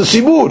korbanot of the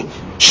sibur.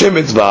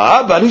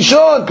 Shemitzvah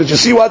barishon, because you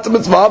see what's a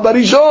mitzvah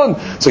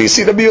barishon. So you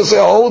see the Yosef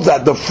holds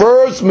that the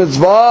first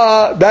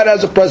mitzvah that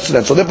has a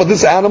precedent. So therefore,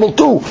 this animal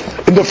too,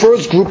 in the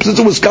first group, since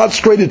it was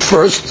consecrated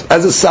first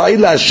as a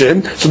sa'il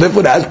Hashem, so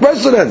therefore it has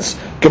precedence.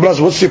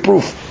 Kibras, what's your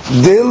proof?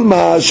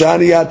 Dilma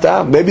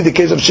shaniyata. Maybe the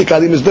case of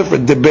shekalim is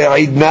different. De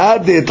be'idna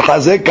de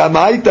itchazeh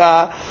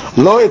kamaita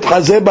lo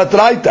itchazeh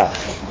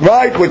batraita.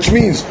 Right, which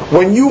means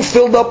when you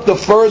filled up the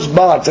first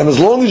box, and as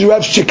long as you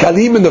have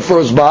shekalim in the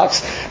first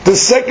box, the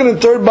second and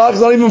third box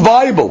is not even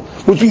viable.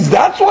 Which means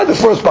that's why the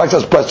first box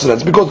has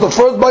precedence, because the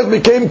first box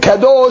became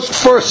kadosh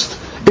first.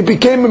 It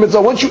became a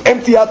mitzvah. Once you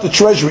empty out the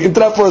treasury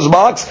into that first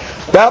box,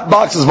 that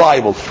box is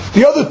viable.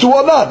 The other 2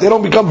 are not. They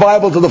don't become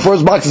viable until the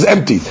first box is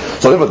emptied.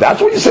 So therefore,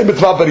 that's what you say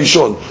mitzvah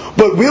barishon.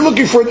 But we're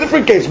looking for a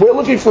different case. We're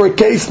looking for a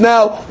case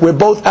now where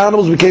both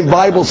animals became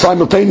viable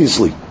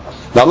simultaneously.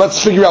 Now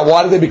let's figure out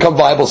why did they become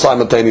viable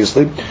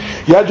simultaneously.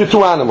 You had your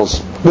 2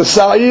 animals. The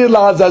Sa'ir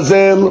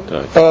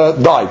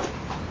La'azazel died.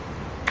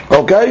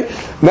 Okay?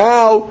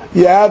 Now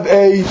you have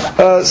a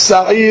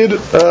Sa'ir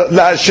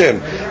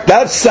La'Hashem.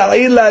 That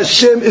Sa'ir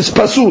La'Hashem is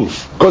Pasul,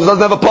 because it doesn't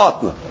have a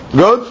partner.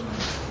 Good?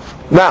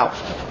 Now,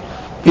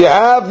 you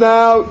have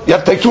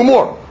to take 2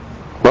 more.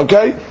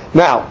 Okay?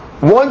 Now,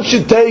 once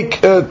you take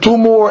 2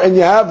 more and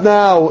you have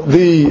now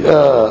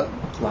the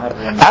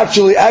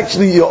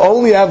actually you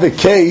only have a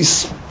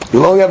case.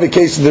 You'll only have a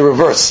case in the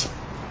reverse.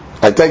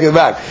 I take it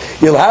back.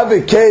 You'll have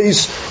a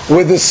case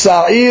with the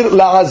Sa'ir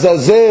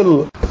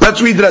La'azazel.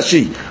 Let's read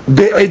Rashi.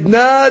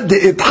 Be'idna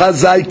de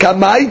itchazai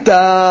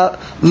kamaita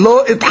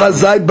lo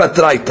itchazai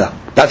batraita.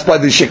 That's by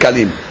the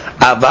shekalim.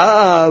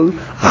 Aval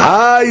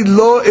hay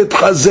lo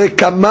itchazai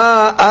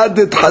kama ad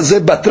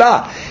itchazai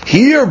batra.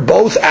 Here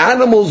both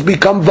animals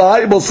become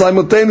viable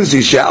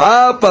simultaneously.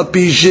 She'afa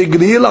pi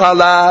shigril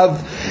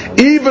alav.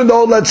 Even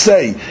though, let's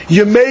say,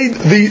 you made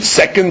the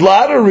second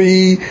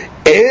lottery,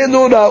 you're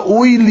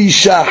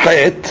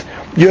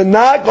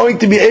not going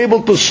to be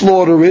able to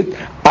slaughter it,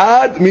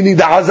 meaning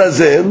the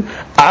azazel,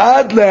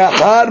 ad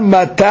le'achar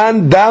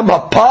matan dam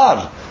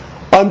hapar.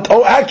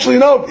 Actually,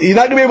 no, you're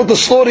not going to be able to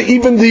slaughter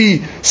even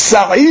the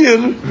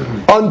sa'ir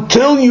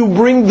until you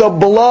bring the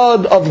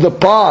blood of the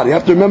par. You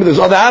have to remember there's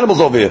other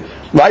animals over here,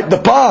 right? The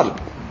par.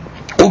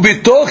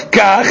 Ubitoch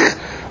kach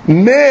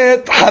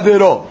met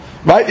havero.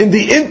 Right? In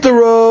the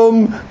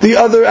interim, the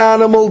other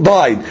animal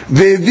died.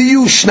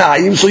 Ve'viyu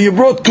shnayim, so you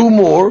brought two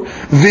more.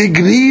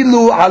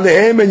 Ve'grilu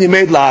alehem, and you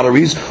made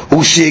lotteries.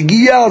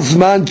 U'shegiya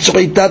zman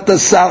shchitat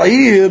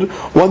ha'sa'ir,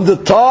 when the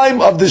time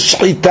of the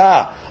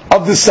shchita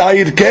of the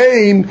sa'ir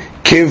came,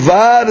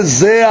 kevar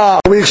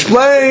ze'ah. We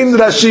explained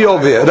Rashi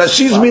over here.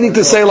 Rashi's meaning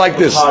to say like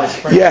this.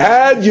 You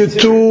had your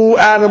two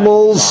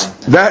animals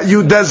that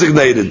you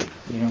designated.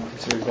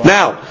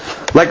 Now,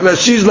 like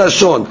Rashi's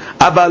Lashon,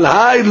 Abal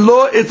Hai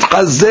lo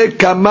itchazeh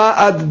kama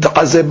ad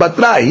itchazeh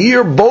batra.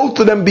 Here, both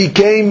of them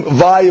became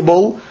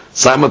viable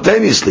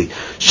simultaneously.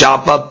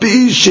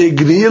 Shapapi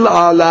shegril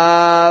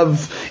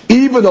alav.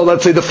 Even though,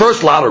 let's say, the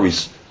first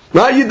lotteries,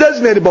 right? You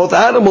designated both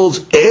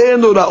animals.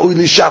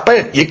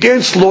 You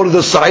can't slaughter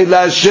the Sa'il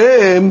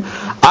Hashem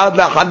ad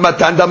lachad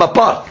matan dam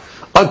apart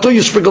until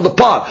you sprinkle the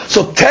pot.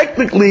 So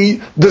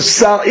technically, the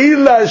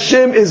Sa'il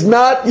Hashem is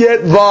not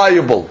yet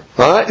viable.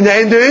 Right? Now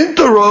in the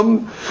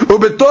interim,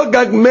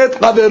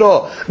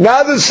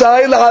 now the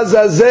Sa'il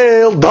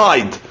Azazel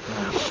died.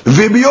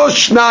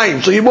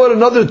 So you bought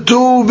another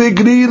two, right?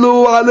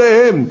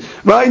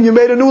 And you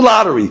made a new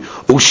lottery.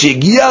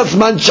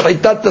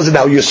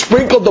 Now you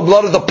sprinkled the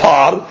blood of the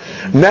par.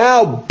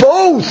 Now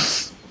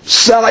both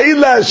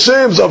Sa'il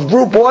Hashems of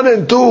group 1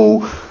 and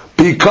 2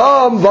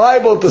 become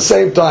viable at the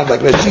same time.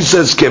 Like Rashi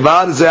says,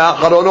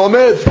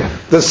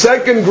 the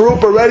second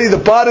group already, the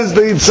pot is,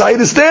 the side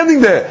is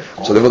standing there.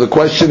 So therefore the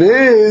question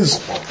is,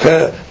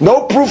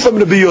 no proof from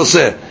Rabbi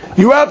Yosef.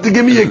 You have to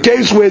give me a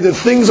case where the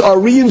things are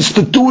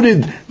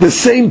reinstituted the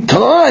same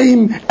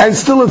time and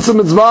still it's a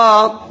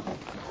mitzvah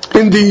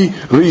in the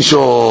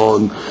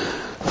Rishon.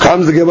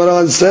 Comes the Gemara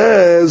and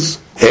says,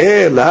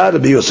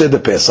 Rabbi Yosef the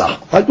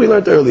Pesach. Like we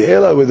learned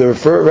earlier, with the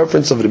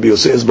reference of Rabbi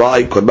Yosef is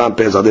by Korban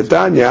Pesach.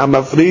 Detanya,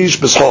 Mafrish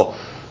Pesach.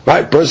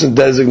 Right? Person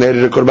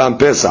designated a Korban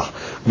Pesach.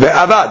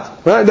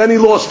 Ve'avad. Right? Then he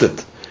lost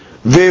it.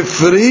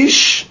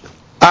 Ve'frish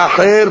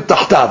Acher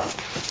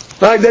Tahtav.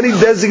 Right? Then he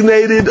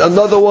designated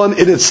another one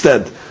in its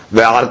stead.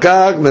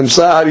 Ve'arkak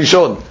Memsa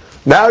Harishon.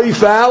 Now he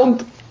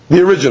found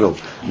the original.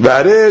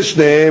 Varish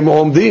Neim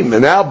Omdim.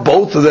 And now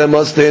both of them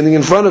are standing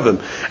in front of him.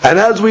 And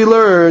as we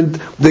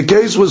learned, the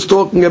case was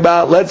talking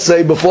about, let's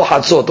say, before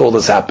Chatzot all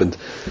this happened.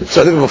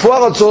 So before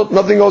Chatzot,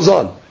 nothing goes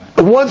on.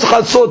 Once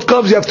Chatzot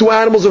comes, you have two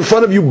animals in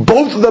front of you,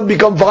 both of them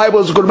become viable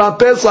as a Korban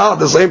Pesach at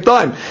the same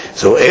time.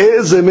 So,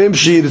 Ezemim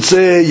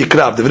Shirtzeh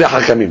Yikrav, Devrei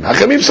Hakamim.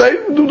 Hakamim say,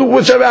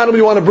 whichever animal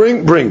you want to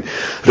bring.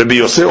 Rabbi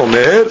Yosef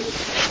Omer,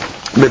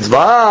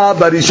 Mitzvah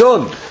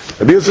Barishon.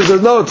 Rabbi Yosef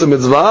says, no, it's a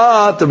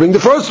mitzvah to bring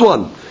the first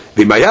one.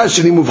 But of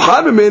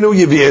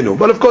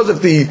course, if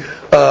the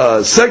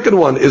second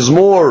one is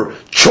more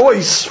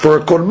choice for a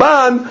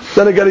korban,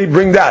 then I got to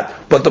bring that.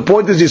 But the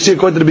point is, you see,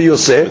 according to Rabbi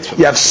Yosef,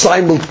 you have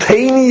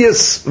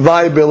simultaneous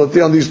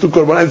viability on these two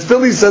korban. And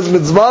still he says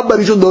mitzvah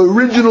barishon, the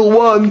original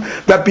one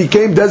that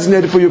became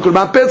designated for your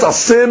korban pesach.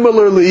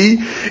 Similarly,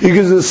 you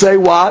can say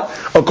what?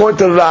 According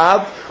to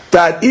Rav,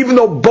 that even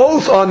though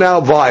both are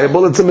now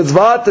viable, it's a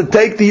mitzvah to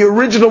take the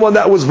original one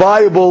that was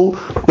viable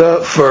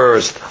the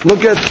first.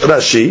 Look at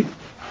Rashi.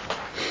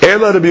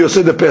 Ela Rabbi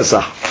Yosef the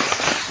Pesach.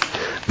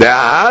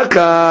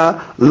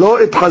 Lo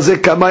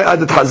itchazeh kamay ad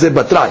itchazeh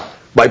batrai.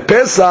 By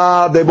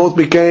Pesach, they both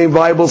became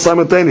viable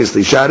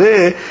simultaneously.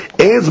 Shareh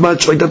ezman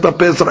shchitat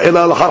haPesach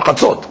ela lachar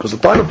chatzot, because the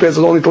time of Pesach is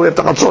only till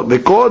after chatzot.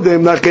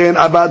 Vekodem naken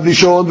abad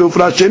rishon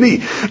veufrash sheni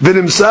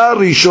v'nimsar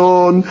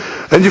rishon,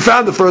 and you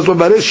found the first one.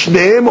 Varish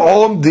shneim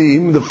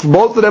omdim,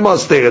 both of them are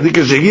staying.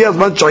 Dikashegi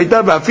ezman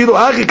shchitat ve'afilu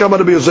achi kama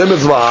Rabbi Yosef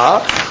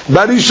mitzvah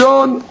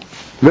barishon.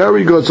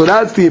 Very good. So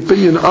that's the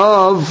opinion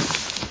of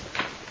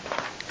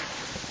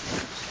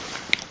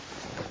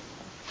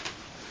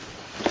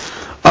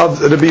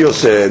Rabbi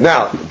Yosef.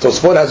 Now,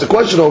 Tosfot has a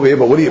question over here,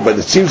 but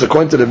it seems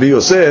according to Rabbi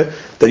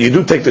Yosef that you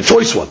do take the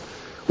choice one,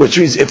 which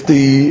means if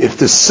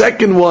the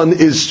second one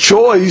is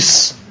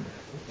choice,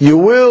 you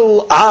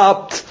will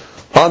opt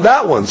on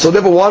that one. So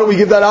therefore, why don't we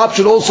give that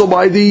option also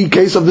by the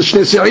case of the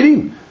Shnei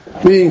Se'irim?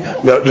 Meaning,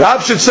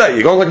 Rav should say,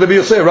 you're going like Rabbi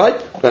Yosef,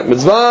 right?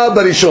 Mitzvah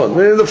barishon.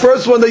 The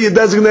first one that you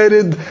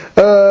designated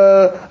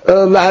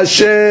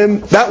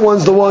LaHashem, that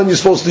one's the one you're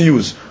supposed to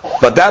use.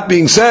 But that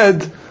being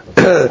said,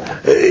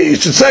 you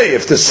should say,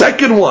 if the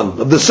second one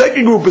of the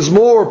second group is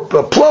more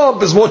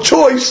plump, is more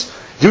choice,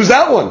 use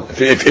that one.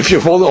 If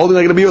you're holding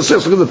like Rabbi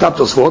Yosef, look at the top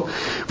Tosfot.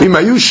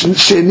 V'mayu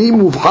sheni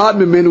muvhad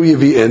memenu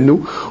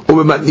yevienu,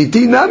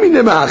 u'bematniti nami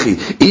nemachi.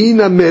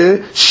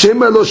 Iname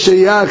shema lo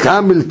sheyach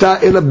hamilta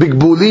ela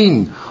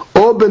bigbulin.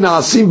 או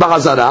בנעשים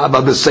בעזרה,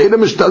 אבל בסעיר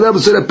המשתלב,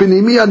 בסעיר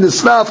הפנימי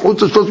הנשרף,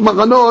 חוץ לשלוש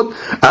מחנות,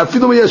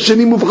 אפילו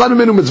מהשני מובחן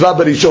ממנו מצווה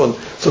בראשון.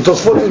 So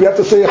Tosfot, we have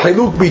to say a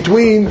haluk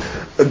between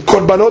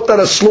korbanot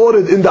that are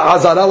slaughtered in the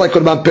azara, like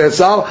korban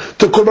pesach,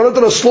 to korbanot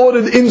that are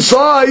slaughtered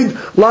inside,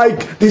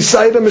 like the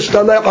Sa'ir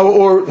HaMishtalech,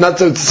 or not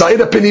the Sa'ir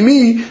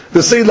HaPenimi,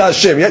 the Sa'ir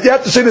HaShem. You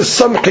have to say there's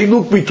some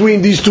haluk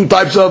between these two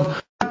types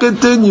of.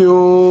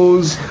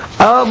 Continues.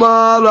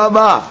 Amar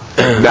Rava.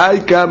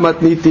 Daika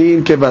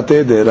matnitin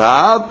kevate de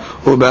Rav,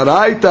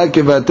 uberaita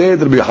kevate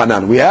de Rabbi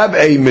Hanan. We have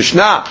a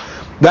Mishnah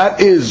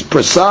that is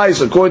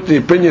precise according to the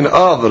opinion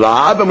of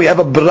Rab, and we have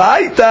a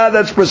Braita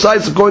that's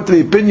precise according to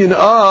the opinion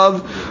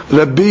of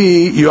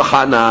Rabbi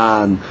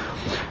Yochanan.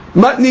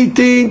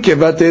 Matnitin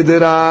kevate de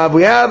Rav.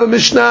 We have a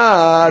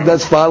Mishnah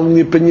that's following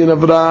the opinion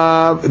of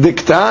Rav.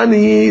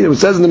 Diktani, it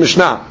says in the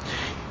Mishnah,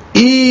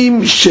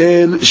 Im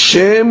shel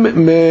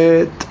shem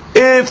met,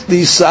 if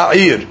the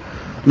Sa'ir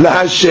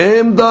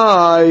LaHashem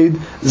died,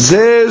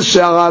 Zeh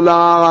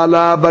sha'ala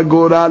ala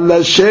bagoral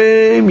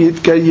LaHashem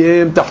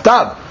yitkayem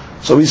tahtav.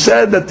 So he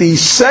said that the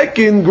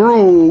second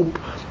group,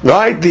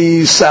 right,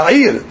 the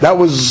Sa'ir, that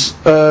was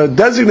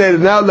designated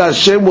now,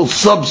 LaHashem will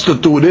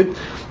substitute it,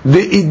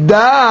 the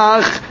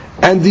Idach,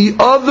 and the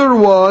other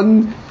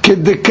one,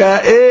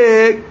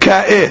 Kedeka'e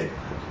Ka'e.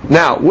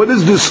 Now, what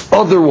is this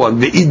other one?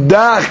 The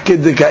Idach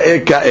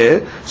Kedeka'e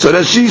Ka'e. So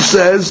that she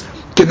says,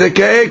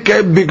 Kedeka'e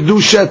Ka'e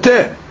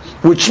Bikdushateh,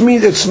 which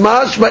means it's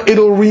mashma,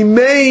 it'll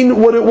remain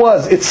what it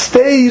was. It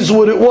stays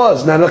what it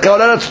was. Now,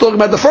 that's talking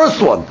about the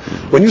first one.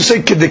 When you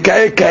say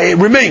Kedeka'e Ka'e, it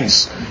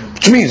remains.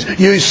 Which means,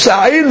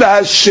 Yisa'il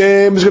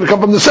Hashem is going to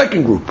come from the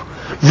second group.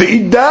 The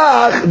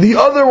Idach, the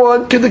other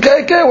one,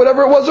 Kedeka'e Ka'e,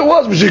 whatever it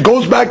was, which it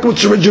goes back to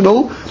its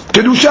original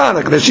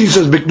Kedushanak. That she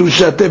says,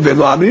 Bikdushateh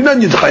velo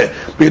amrinan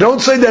yidchayeh. We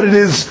don't say that it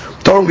is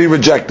totally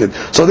rejected.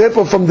 So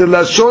therefore, from the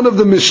Lashon of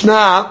the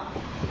Mishnah,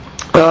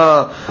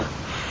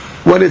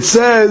 when it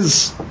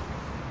says,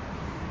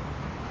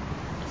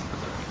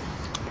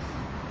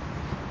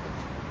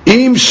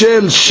 Im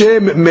shel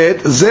shem met,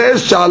 zeh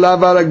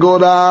sha'alav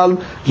haragoral,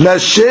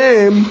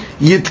 LaShem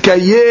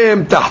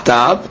yitkayem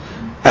tahtav,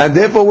 and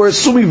therefore we're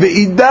assuming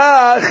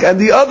ve'idach, and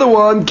the other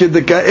one,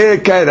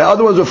 kedeka'e ka'e. The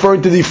other one's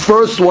referring to the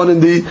first one in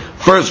the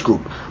first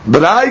group.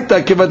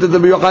 Braita kivat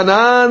Rabbi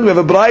Yochanan, we have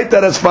a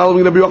Braita that's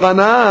following Rabbi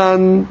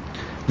Yochanan.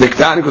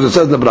 Diktani, because it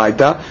says in the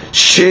Braita,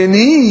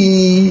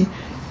 Sheni,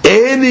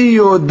 Eni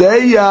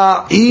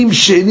yodeya im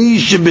sheni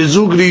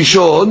shebezug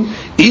rishon,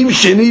 im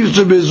sheni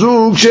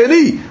shebezug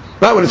sheni.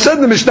 Right, when it said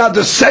in the Mishnah,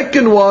 the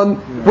second one,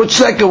 which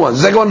second one? The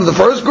second one of the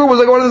first group or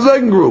the second one of the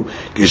second group?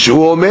 Kishu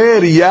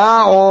omer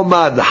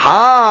ya'omad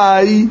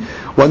hai,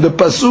 when the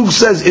Pasuk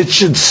says it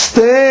should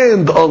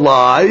stand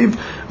alive,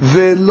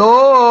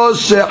 velo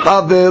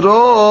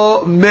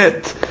shechavero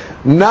met,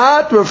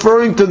 not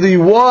referring to the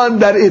one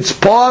that its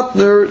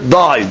partner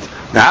died.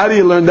 Now how do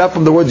you learn that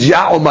from the words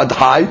ya'omad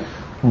hai?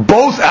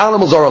 Both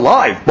animals are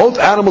alive. Both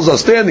animals are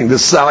standing. The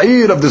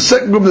Sa'ir of the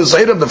second group, the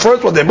Sa'ir of the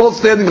first one, they're both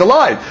standing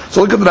alive.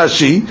 So look at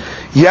Rashi.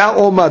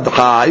 Ya'omad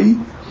hai.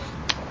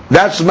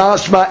 That's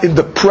mashma in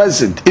the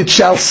present. It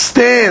shall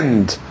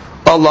stand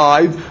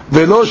alive.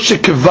 Velo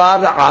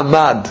shekvar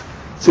amad.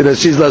 See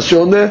Rashi's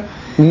Lashon there?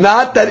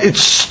 Not that it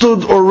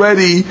stood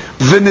already.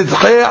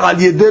 V'nidcheh al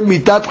yedem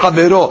mitat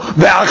chavero.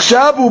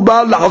 Ve'achshav hu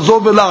ba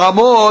l'chazov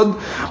ve'la'amod.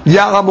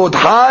 Ya'amod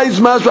chayz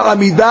mashma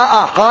amida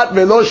achat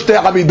ve'lo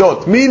shtei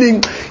amidot.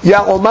 Meaning,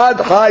 ya'omad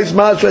chayz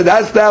mashma, it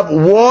has to have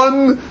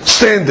one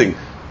standing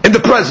in the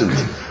present.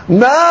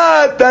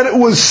 Not that it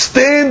was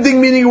standing,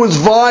 meaning it was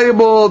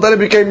viable, then it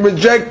became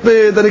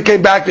rejected, then it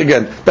came back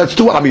again. That's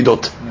two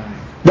amidot.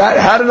 That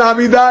had an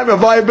amidah, a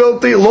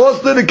viability,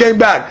 lost it came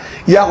back.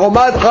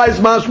 Ya'omad chayz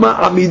mashma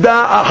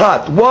amidah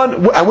achat.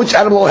 One, and which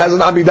animal has an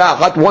amidah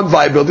achat? One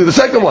viability. The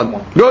second one.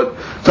 Good?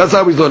 So that's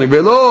how he's learning.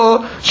 Velo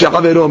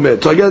shechavero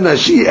met. So again,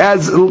 she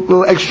adds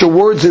little extra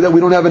words here that we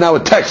don't have in our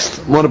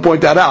text. I want to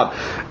point that out.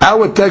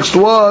 Our text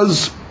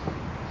was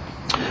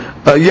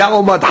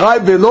Ya'omad chay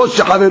velo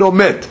shechavero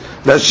met.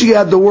 That she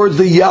had the words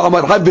the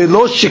Ya'omad chay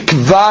velo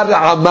shekvar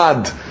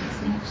amad.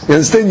 You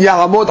understand?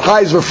 Ya'omad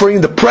chay is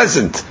referring to the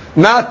present,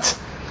 not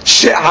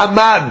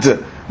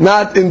she'amad,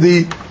 not in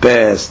the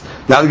past.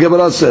 Now the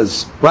Gemara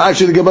says, well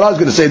actually the Gemara is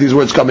going to say these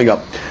words coming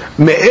up.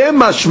 Me'eh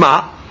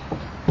mashma,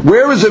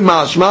 where is it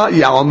mashma?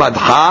 Ya'amad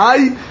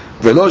hai,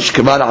 velo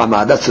shekvar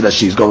amad. That's that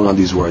she's going on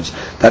these words.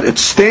 That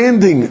it's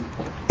standing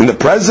in the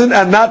present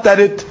and not that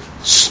it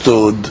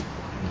stood.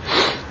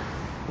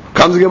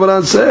 Comes the Gemara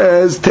and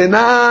says,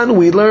 Tenan,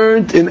 we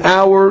learned in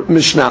our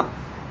Mishnah.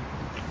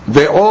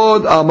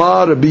 Ve'od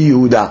amar Rabbi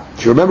Yehuda.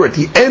 If you remember, at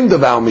the end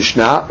of our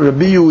Mishnah,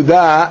 Rabbi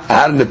Yehuda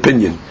had an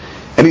opinion.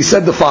 And he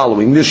said the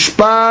following,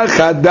 Nishpach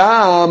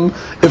Adam,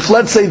 if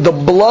let's say the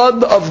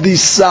blood of the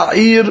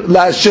Sa'ir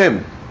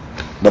LaHashem,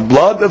 the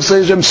blood of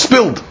Sa'ir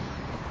spilled,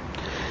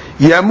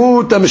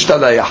 Yamut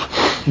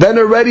HaMishtalayach, then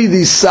already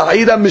the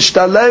Sa'ir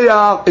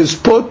HaMishtalayach is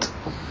put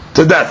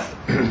to death.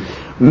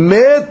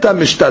 Met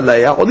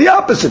HaMishtalayach, or the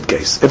opposite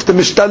case, if the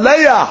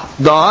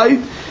Mishtalayach died,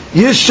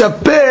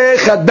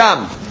 Yishapech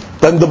Adam,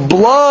 then the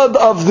blood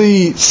of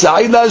the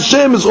Sa'ir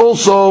LaHashem is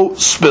also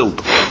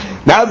spilled.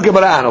 Now the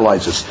Gemara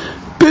analyzes.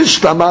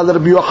 Bishtamal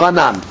Rabbi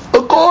Yochanan.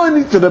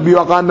 According to Rabbi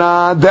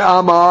Yochanan, the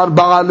Amar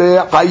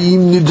Ba'alei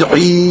Chayim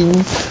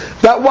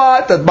Nid'in. That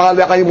what? That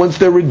Ba'alei Chayim, once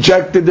they're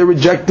rejected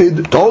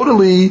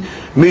totally.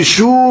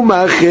 Mishum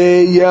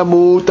Achei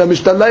Yamut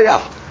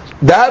HaMishtalayach.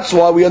 That's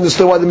why we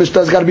understand why the Mishnah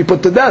has got to be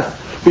put to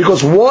death.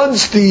 Because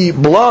once the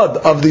blood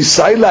of the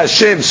Sa'ir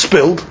LaHashem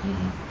spilled,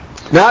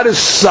 now this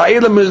Sa'ir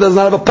does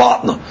not have a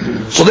partner.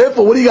 So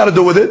therefore, what do you got to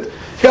do with it?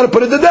 You got to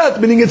put it to death,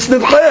 meaning it's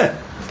nidcheh.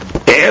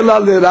 אלא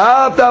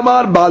לרב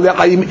אמר בעלי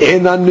חיים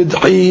אינם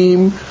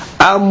נדחים,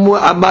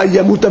 אמה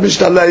ימות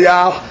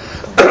המשתלח.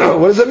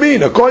 What does it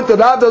mean? According to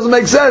that, doesn't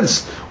make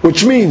sense.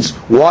 Which means,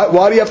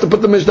 why do you have to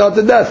put the Mishnah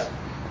to death?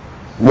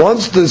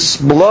 Once this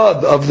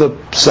blood of the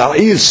Sa'ir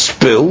is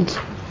spilled,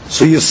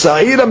 so your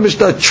Sa'ir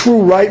Mishnah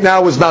true right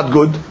now is not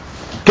good.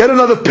 Get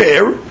another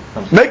pair,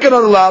 make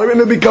another lottery,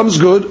 and it becomes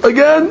good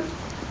again.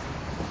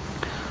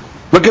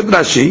 Look at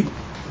Rashi.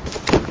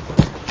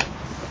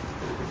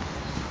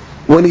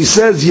 When he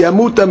says,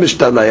 Yamuta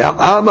Mishtalaya,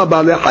 Ama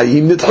Bale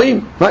Hayim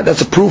Nidchim. Right?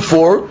 That's a proof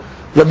for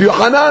Rabbi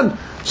Yochanan.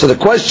 So the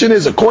question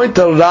is, according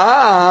to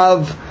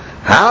Rav,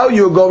 how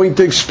you're going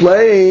to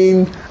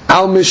explain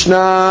Al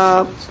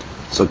Mishnah?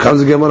 So comes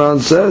the Gemara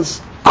and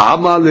says,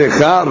 Ama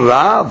Lecha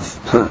Rav,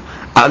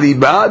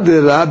 Alibad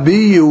Rabbi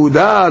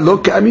Yehuda Lo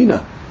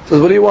Kamina.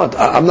 Says, what do you want?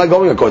 I'm not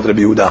going according to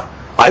Rabbi Yehuda.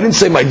 I didn't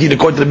say my deen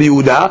according to Rabbi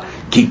Yehuda.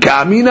 Ki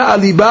Kamina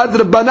Alibad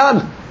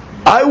Rabbanan.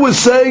 I was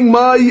saying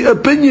my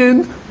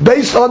opinion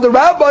based on the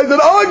rabbis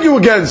that argue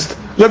against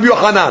Rabbi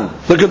Yochanan.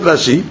 Look at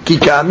Rashi. Ki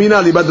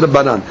Kamina Alibad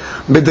Rabbanan.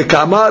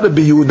 Bedekama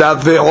Rabbi Yehuda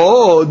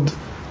ve'od.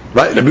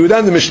 Right? Rabbi Yehuda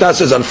in the Mishnah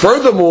says, and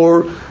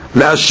furthermore,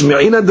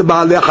 La'ashmi'ina de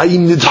Ba'alei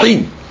Hayim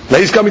nidchim. Now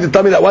he's coming to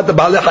tell me that what the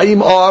Ba'alei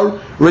Hayim are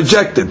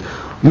rejected.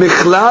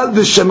 Michlal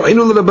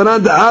v'shem'inu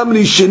l'Rabbanan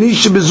da'amri sheni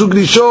shebezug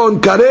rishon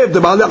karev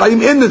de Ba'alei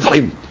Hayim in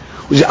nidchim.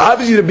 Which is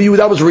obviously Rabbi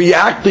Yehuda was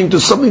reacting to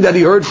something that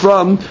he heard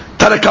from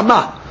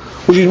Tanakama.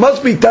 Which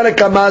must be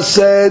Tanakama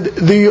said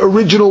the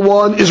original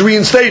one is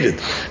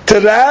reinstated. To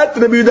that,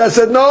 Rabbi Yehuda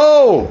said,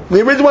 no, the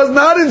original one is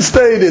not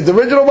instated. The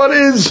original one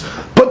is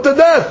put to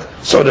death.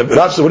 So the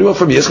Rav said, what do you want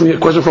from me? Asking me a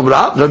question from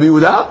Rabbi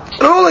Yehuda? I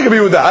don't like Rabbi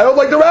Yehuda. I don't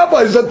like the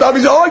rabbis that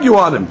obviously argue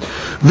on him.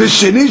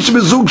 V'sheni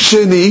shmezug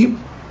sheni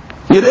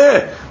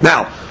yireh.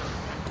 Now,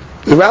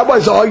 the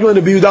rabbis are arguing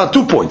Rabbi Yehuda on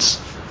 2 points.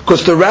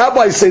 Because the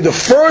rabbis say the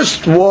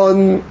first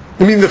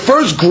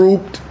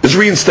group is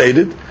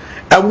reinstated.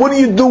 And what do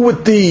you do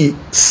with the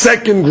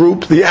second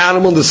group, the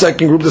animal in the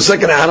second group, the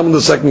second animal in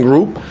the second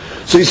group?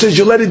 So he says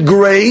you let it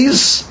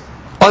graze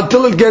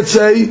until it gets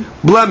a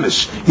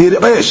blemish. Right?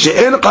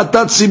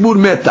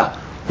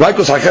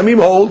 Because Hakamim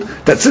hold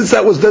that since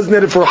that was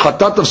designated for a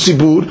chatat of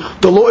sibur,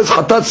 the law is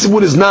chatat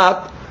sibur is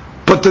not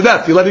put to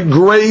death. You let it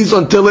graze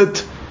until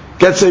it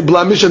gets a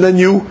blemish and then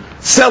you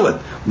sell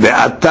it.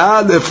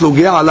 Rabbi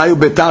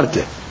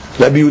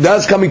Yehuda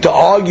is coming to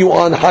argue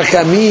on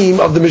Hakamim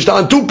of the Mishnah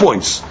on 2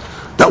 points.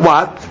 That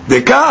what?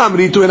 The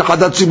Kamri to in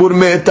Hadat Sibur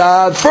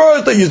Meta.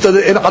 First, I used to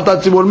in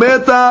Hadat Sibur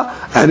Meta,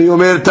 and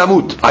Yomer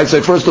Tamut. I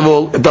say, first of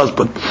all, it does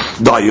put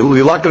die.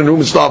 You lock it in a room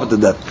and starve it to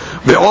death.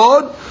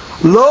 Ve'od,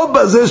 lo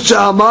bazes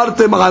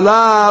she'amartem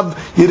alav,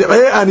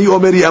 yir'eh ani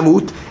Yomer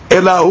Yamut,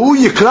 elahu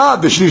yikra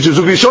v'shlish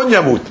rishon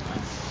Yamut.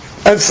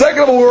 And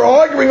second of all, we're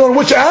arguing on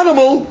which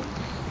animal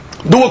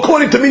do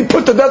according to me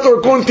put to death or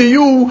according to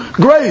you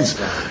graze.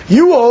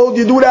 You hold,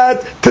 you do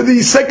that to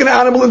the second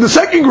animal in the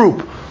second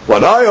group.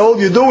 What I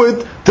hold, you do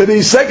it to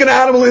the second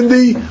animal in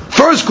the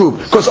first group.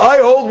 Because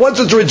I hold, once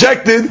it's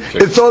rejected,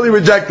 it's totally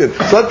rejected.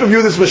 So let's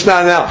review this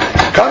Mishnah now.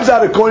 Comes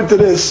out according to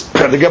this,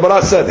 the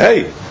Gemara said,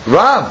 hey,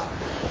 Rav,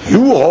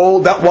 you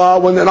hold that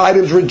while when an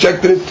item is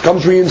rejected, it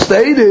comes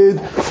reinstated.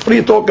 What are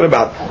you talking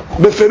about?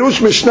 Beferush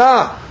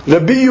Mishnah,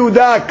 Rabbi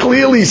Yehuda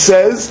clearly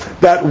says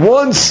that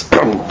once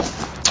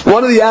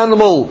one of the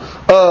animal,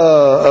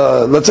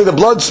 let's say the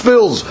blood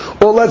spills,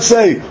 or let's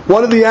say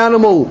one of the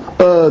animal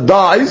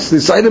dies,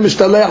 the Sayyid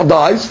Mishtaleh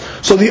dies,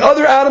 so the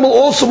other animal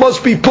also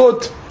must be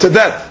put to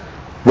death.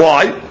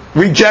 Why?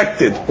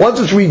 Rejected. Once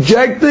it's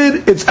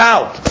rejected, it's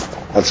out.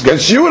 That's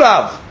against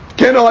Yurav.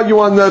 Can't argue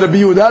on Rabbi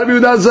Yehuda. Rabbi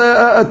Yehuda is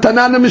a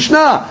Tanan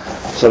Mishnah.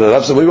 So the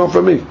Rav said, what do you want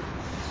from me?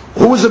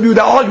 Who was Rabbi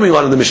Yehuda arguing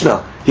on in the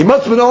Mishnah? He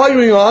must have been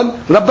arguing on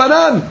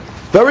Rabbanan.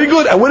 Very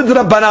good. And what did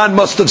the Rabbanan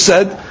must have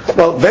said?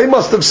 Well, they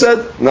must have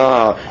said,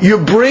 nah, you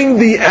bring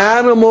the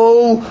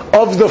animal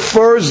of the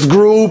first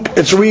group,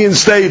 it's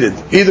reinstated.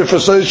 Either for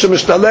Sayyid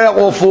Shemishtaleh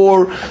or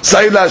for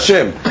Sayyid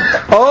Hashem.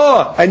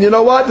 Oh, and you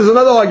know what? There's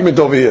another argument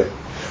over here.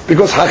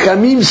 Because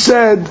Hakamim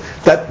said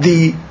that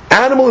the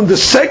animal in the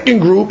second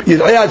group,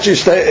 let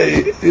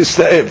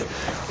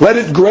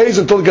it graze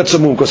until it gets a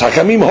moon. Because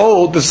Hakamim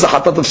hold, this is a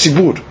hatat of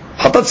Sibur.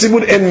 Hatat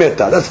Sibur en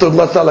meta. That's the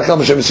Halakha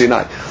Hashem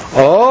Sinai.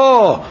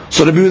 Oh,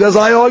 so the Yehudas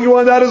I argue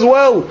on that as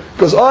well.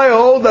 Because I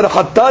hold that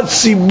Hatat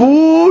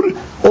Sibur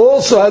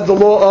also has the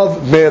law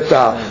of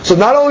meta. So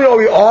not only are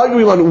we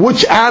arguing on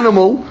which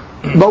animal,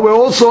 but we're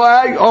also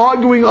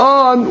arguing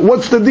on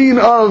what's the deen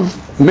of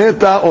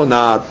meta or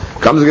not.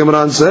 Comes the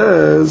Gemara and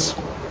says,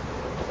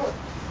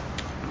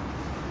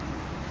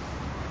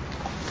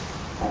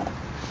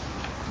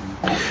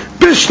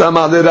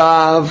 Bishtama de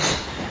Rav.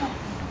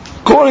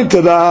 According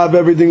to Rav,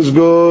 everything's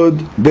good.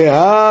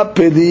 Beha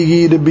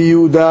pedigi de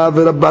biyuda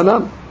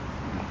v'rabbanan.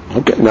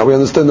 Okay, now we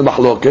understand the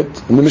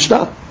mahloket in the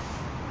Mishnah.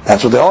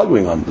 That's what they're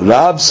arguing on.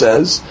 Rav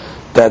says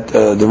that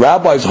the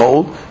rabbis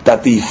hold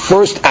that the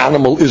first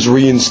animal is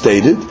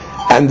reinstated,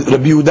 and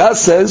Rabbi Yehuda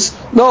says,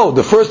 no,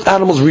 the first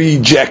animal is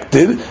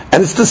rejected,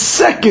 and it's the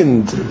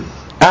second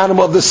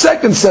animal of the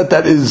second set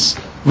that is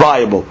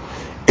viable.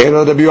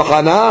 Ela Rabbi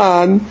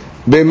Yochanan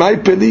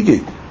b'may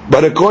peligi.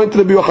 But according to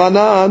Rabbi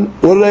Yochanan,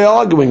 what are they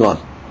arguing on?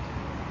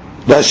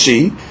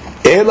 Rashi,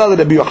 Ela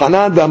Rabbi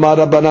Yochanan d'amar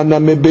Rabbanan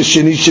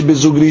mebesheni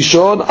shebezug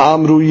rishon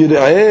amru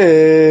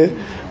yireh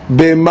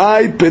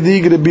b'may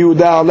pelig Rabbi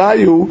Yehuda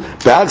alayu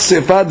v'hak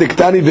sefa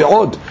dektani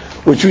ve'od.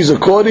 Which means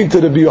according to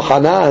Rabbi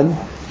Yochanan,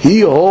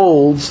 he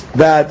holds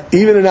that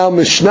even in our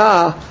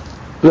Mishnah,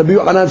 Rabbi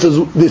Yochanan says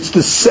it's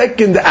the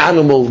second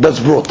animal that's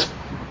brought.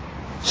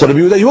 So Rabbi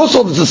Yehuda, you also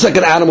hold it's the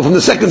second animal from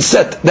the second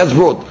set that's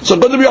brought. So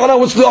according to Rabbi Yochanan,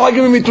 what's the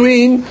argument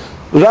between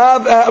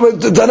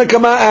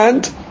Tanakama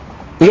and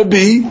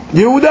Rabbi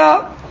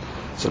Yehuda?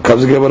 So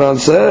comes the Gemara and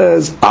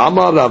says,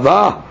 Amar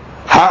Rava,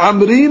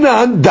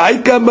 ha'amrinan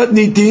daika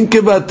matnitin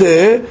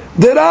kevate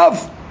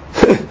derav.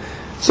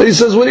 So he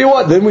says, what do you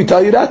want? Didn't we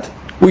tell you that?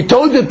 We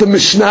told you that the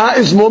Mishnah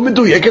is more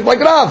meduyeket like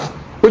Rav.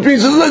 Which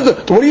means,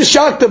 what are you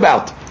shocked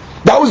about?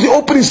 That was the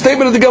opening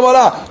statement of the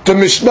Gemara. The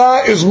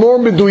Mishnah is more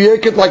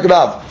meduyeket like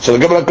Rav. So the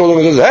Gemara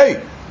goes and says,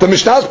 hey, the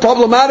Mishnah is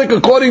problematic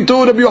according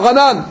to Rabbi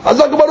Yochanan. That's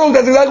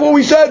exactly what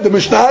we said. The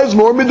Mishnah is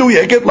more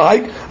meduyeket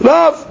like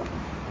Rav.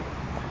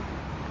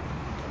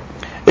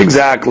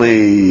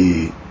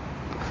 Exactly.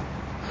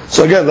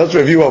 So again, let's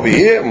review over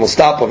here, and we'll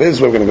stop over here.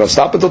 So we're going to go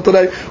stop until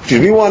today. If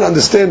we want to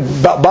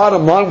understand,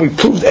 bottom line, we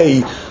proved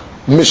a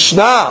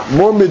Mishnah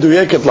more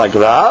meduyeket like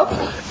Rav,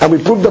 and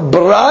we proved the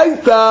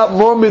Braita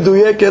more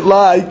meduyeket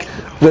like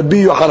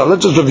Rabbi Yochanan.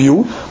 Let's just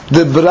review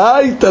the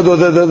Braita,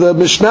 the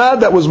Mishnah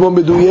that was more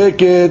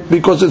meduyeket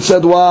because it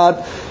said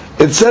what?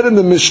 It said in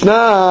the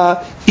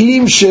Mishnah,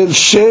 Im shel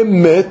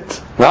Shem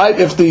met, right?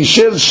 If the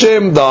shel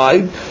Shem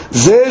died,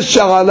 Zeh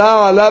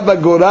sha'ala ala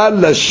bagoral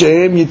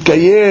l'Shem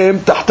yitkayem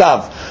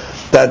tahtav.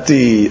 That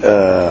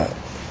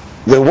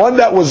the one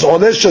that was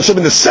Olesh Hashem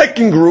in the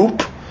second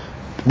group,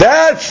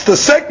 that's the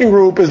second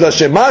group is the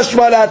Shem.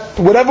 Mashma that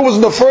whatever was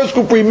in the first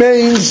group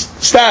remains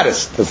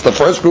status. That's the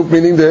first group,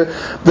 meaning the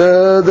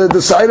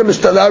Sa'ira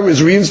Mishtala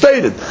is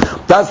reinstated.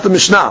 That's the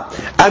Mishnah.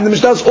 And the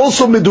Mishnah is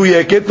also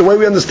meduyeket, the way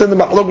we understand the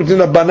machlok between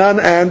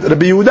Rabbanan and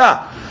Rabbi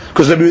Yehuda.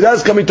 Because Rabbi Yehuda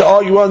is coming to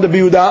argue on Rabbi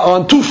Yehuda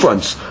on two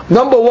fronts.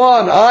 Number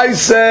one, I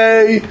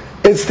say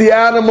it's the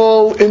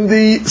animal in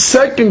the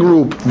second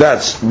group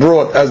that's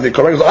brought as the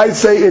correct. So I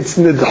say it's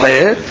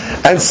nidheh.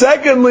 And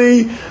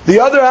secondly,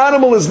 the other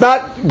animal is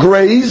not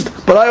grazed,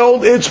 but I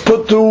hold it's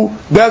put to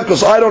death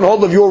because I don't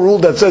hold of your rule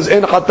that says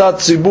in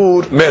hatat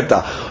tzibur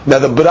meta. Now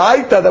the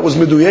braita that was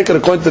meduyeket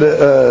according to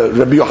the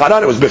Rabbi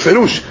Yochanan, it was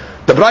beferush.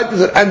 The braita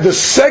said, and the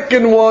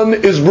second one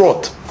is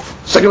brought.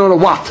 Second one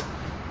of what?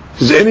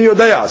 Any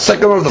Yodaya,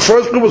 second one of the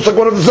first group or second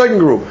one of the second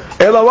group?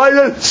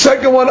 Elavaya,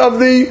 second one of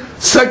the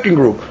second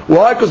group.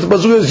 Why? Because the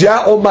Bazooka is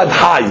Ya Omad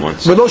Hai.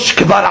 Velosh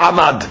Kvar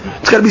Amad.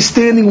 It's got to be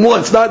standing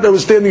once, not that it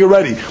was standing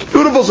already.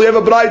 Beautiful. So you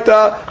have a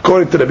Braita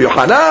according to Rabbi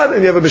Yochanan,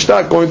 and you have a Mishnah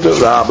according to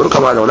Rav.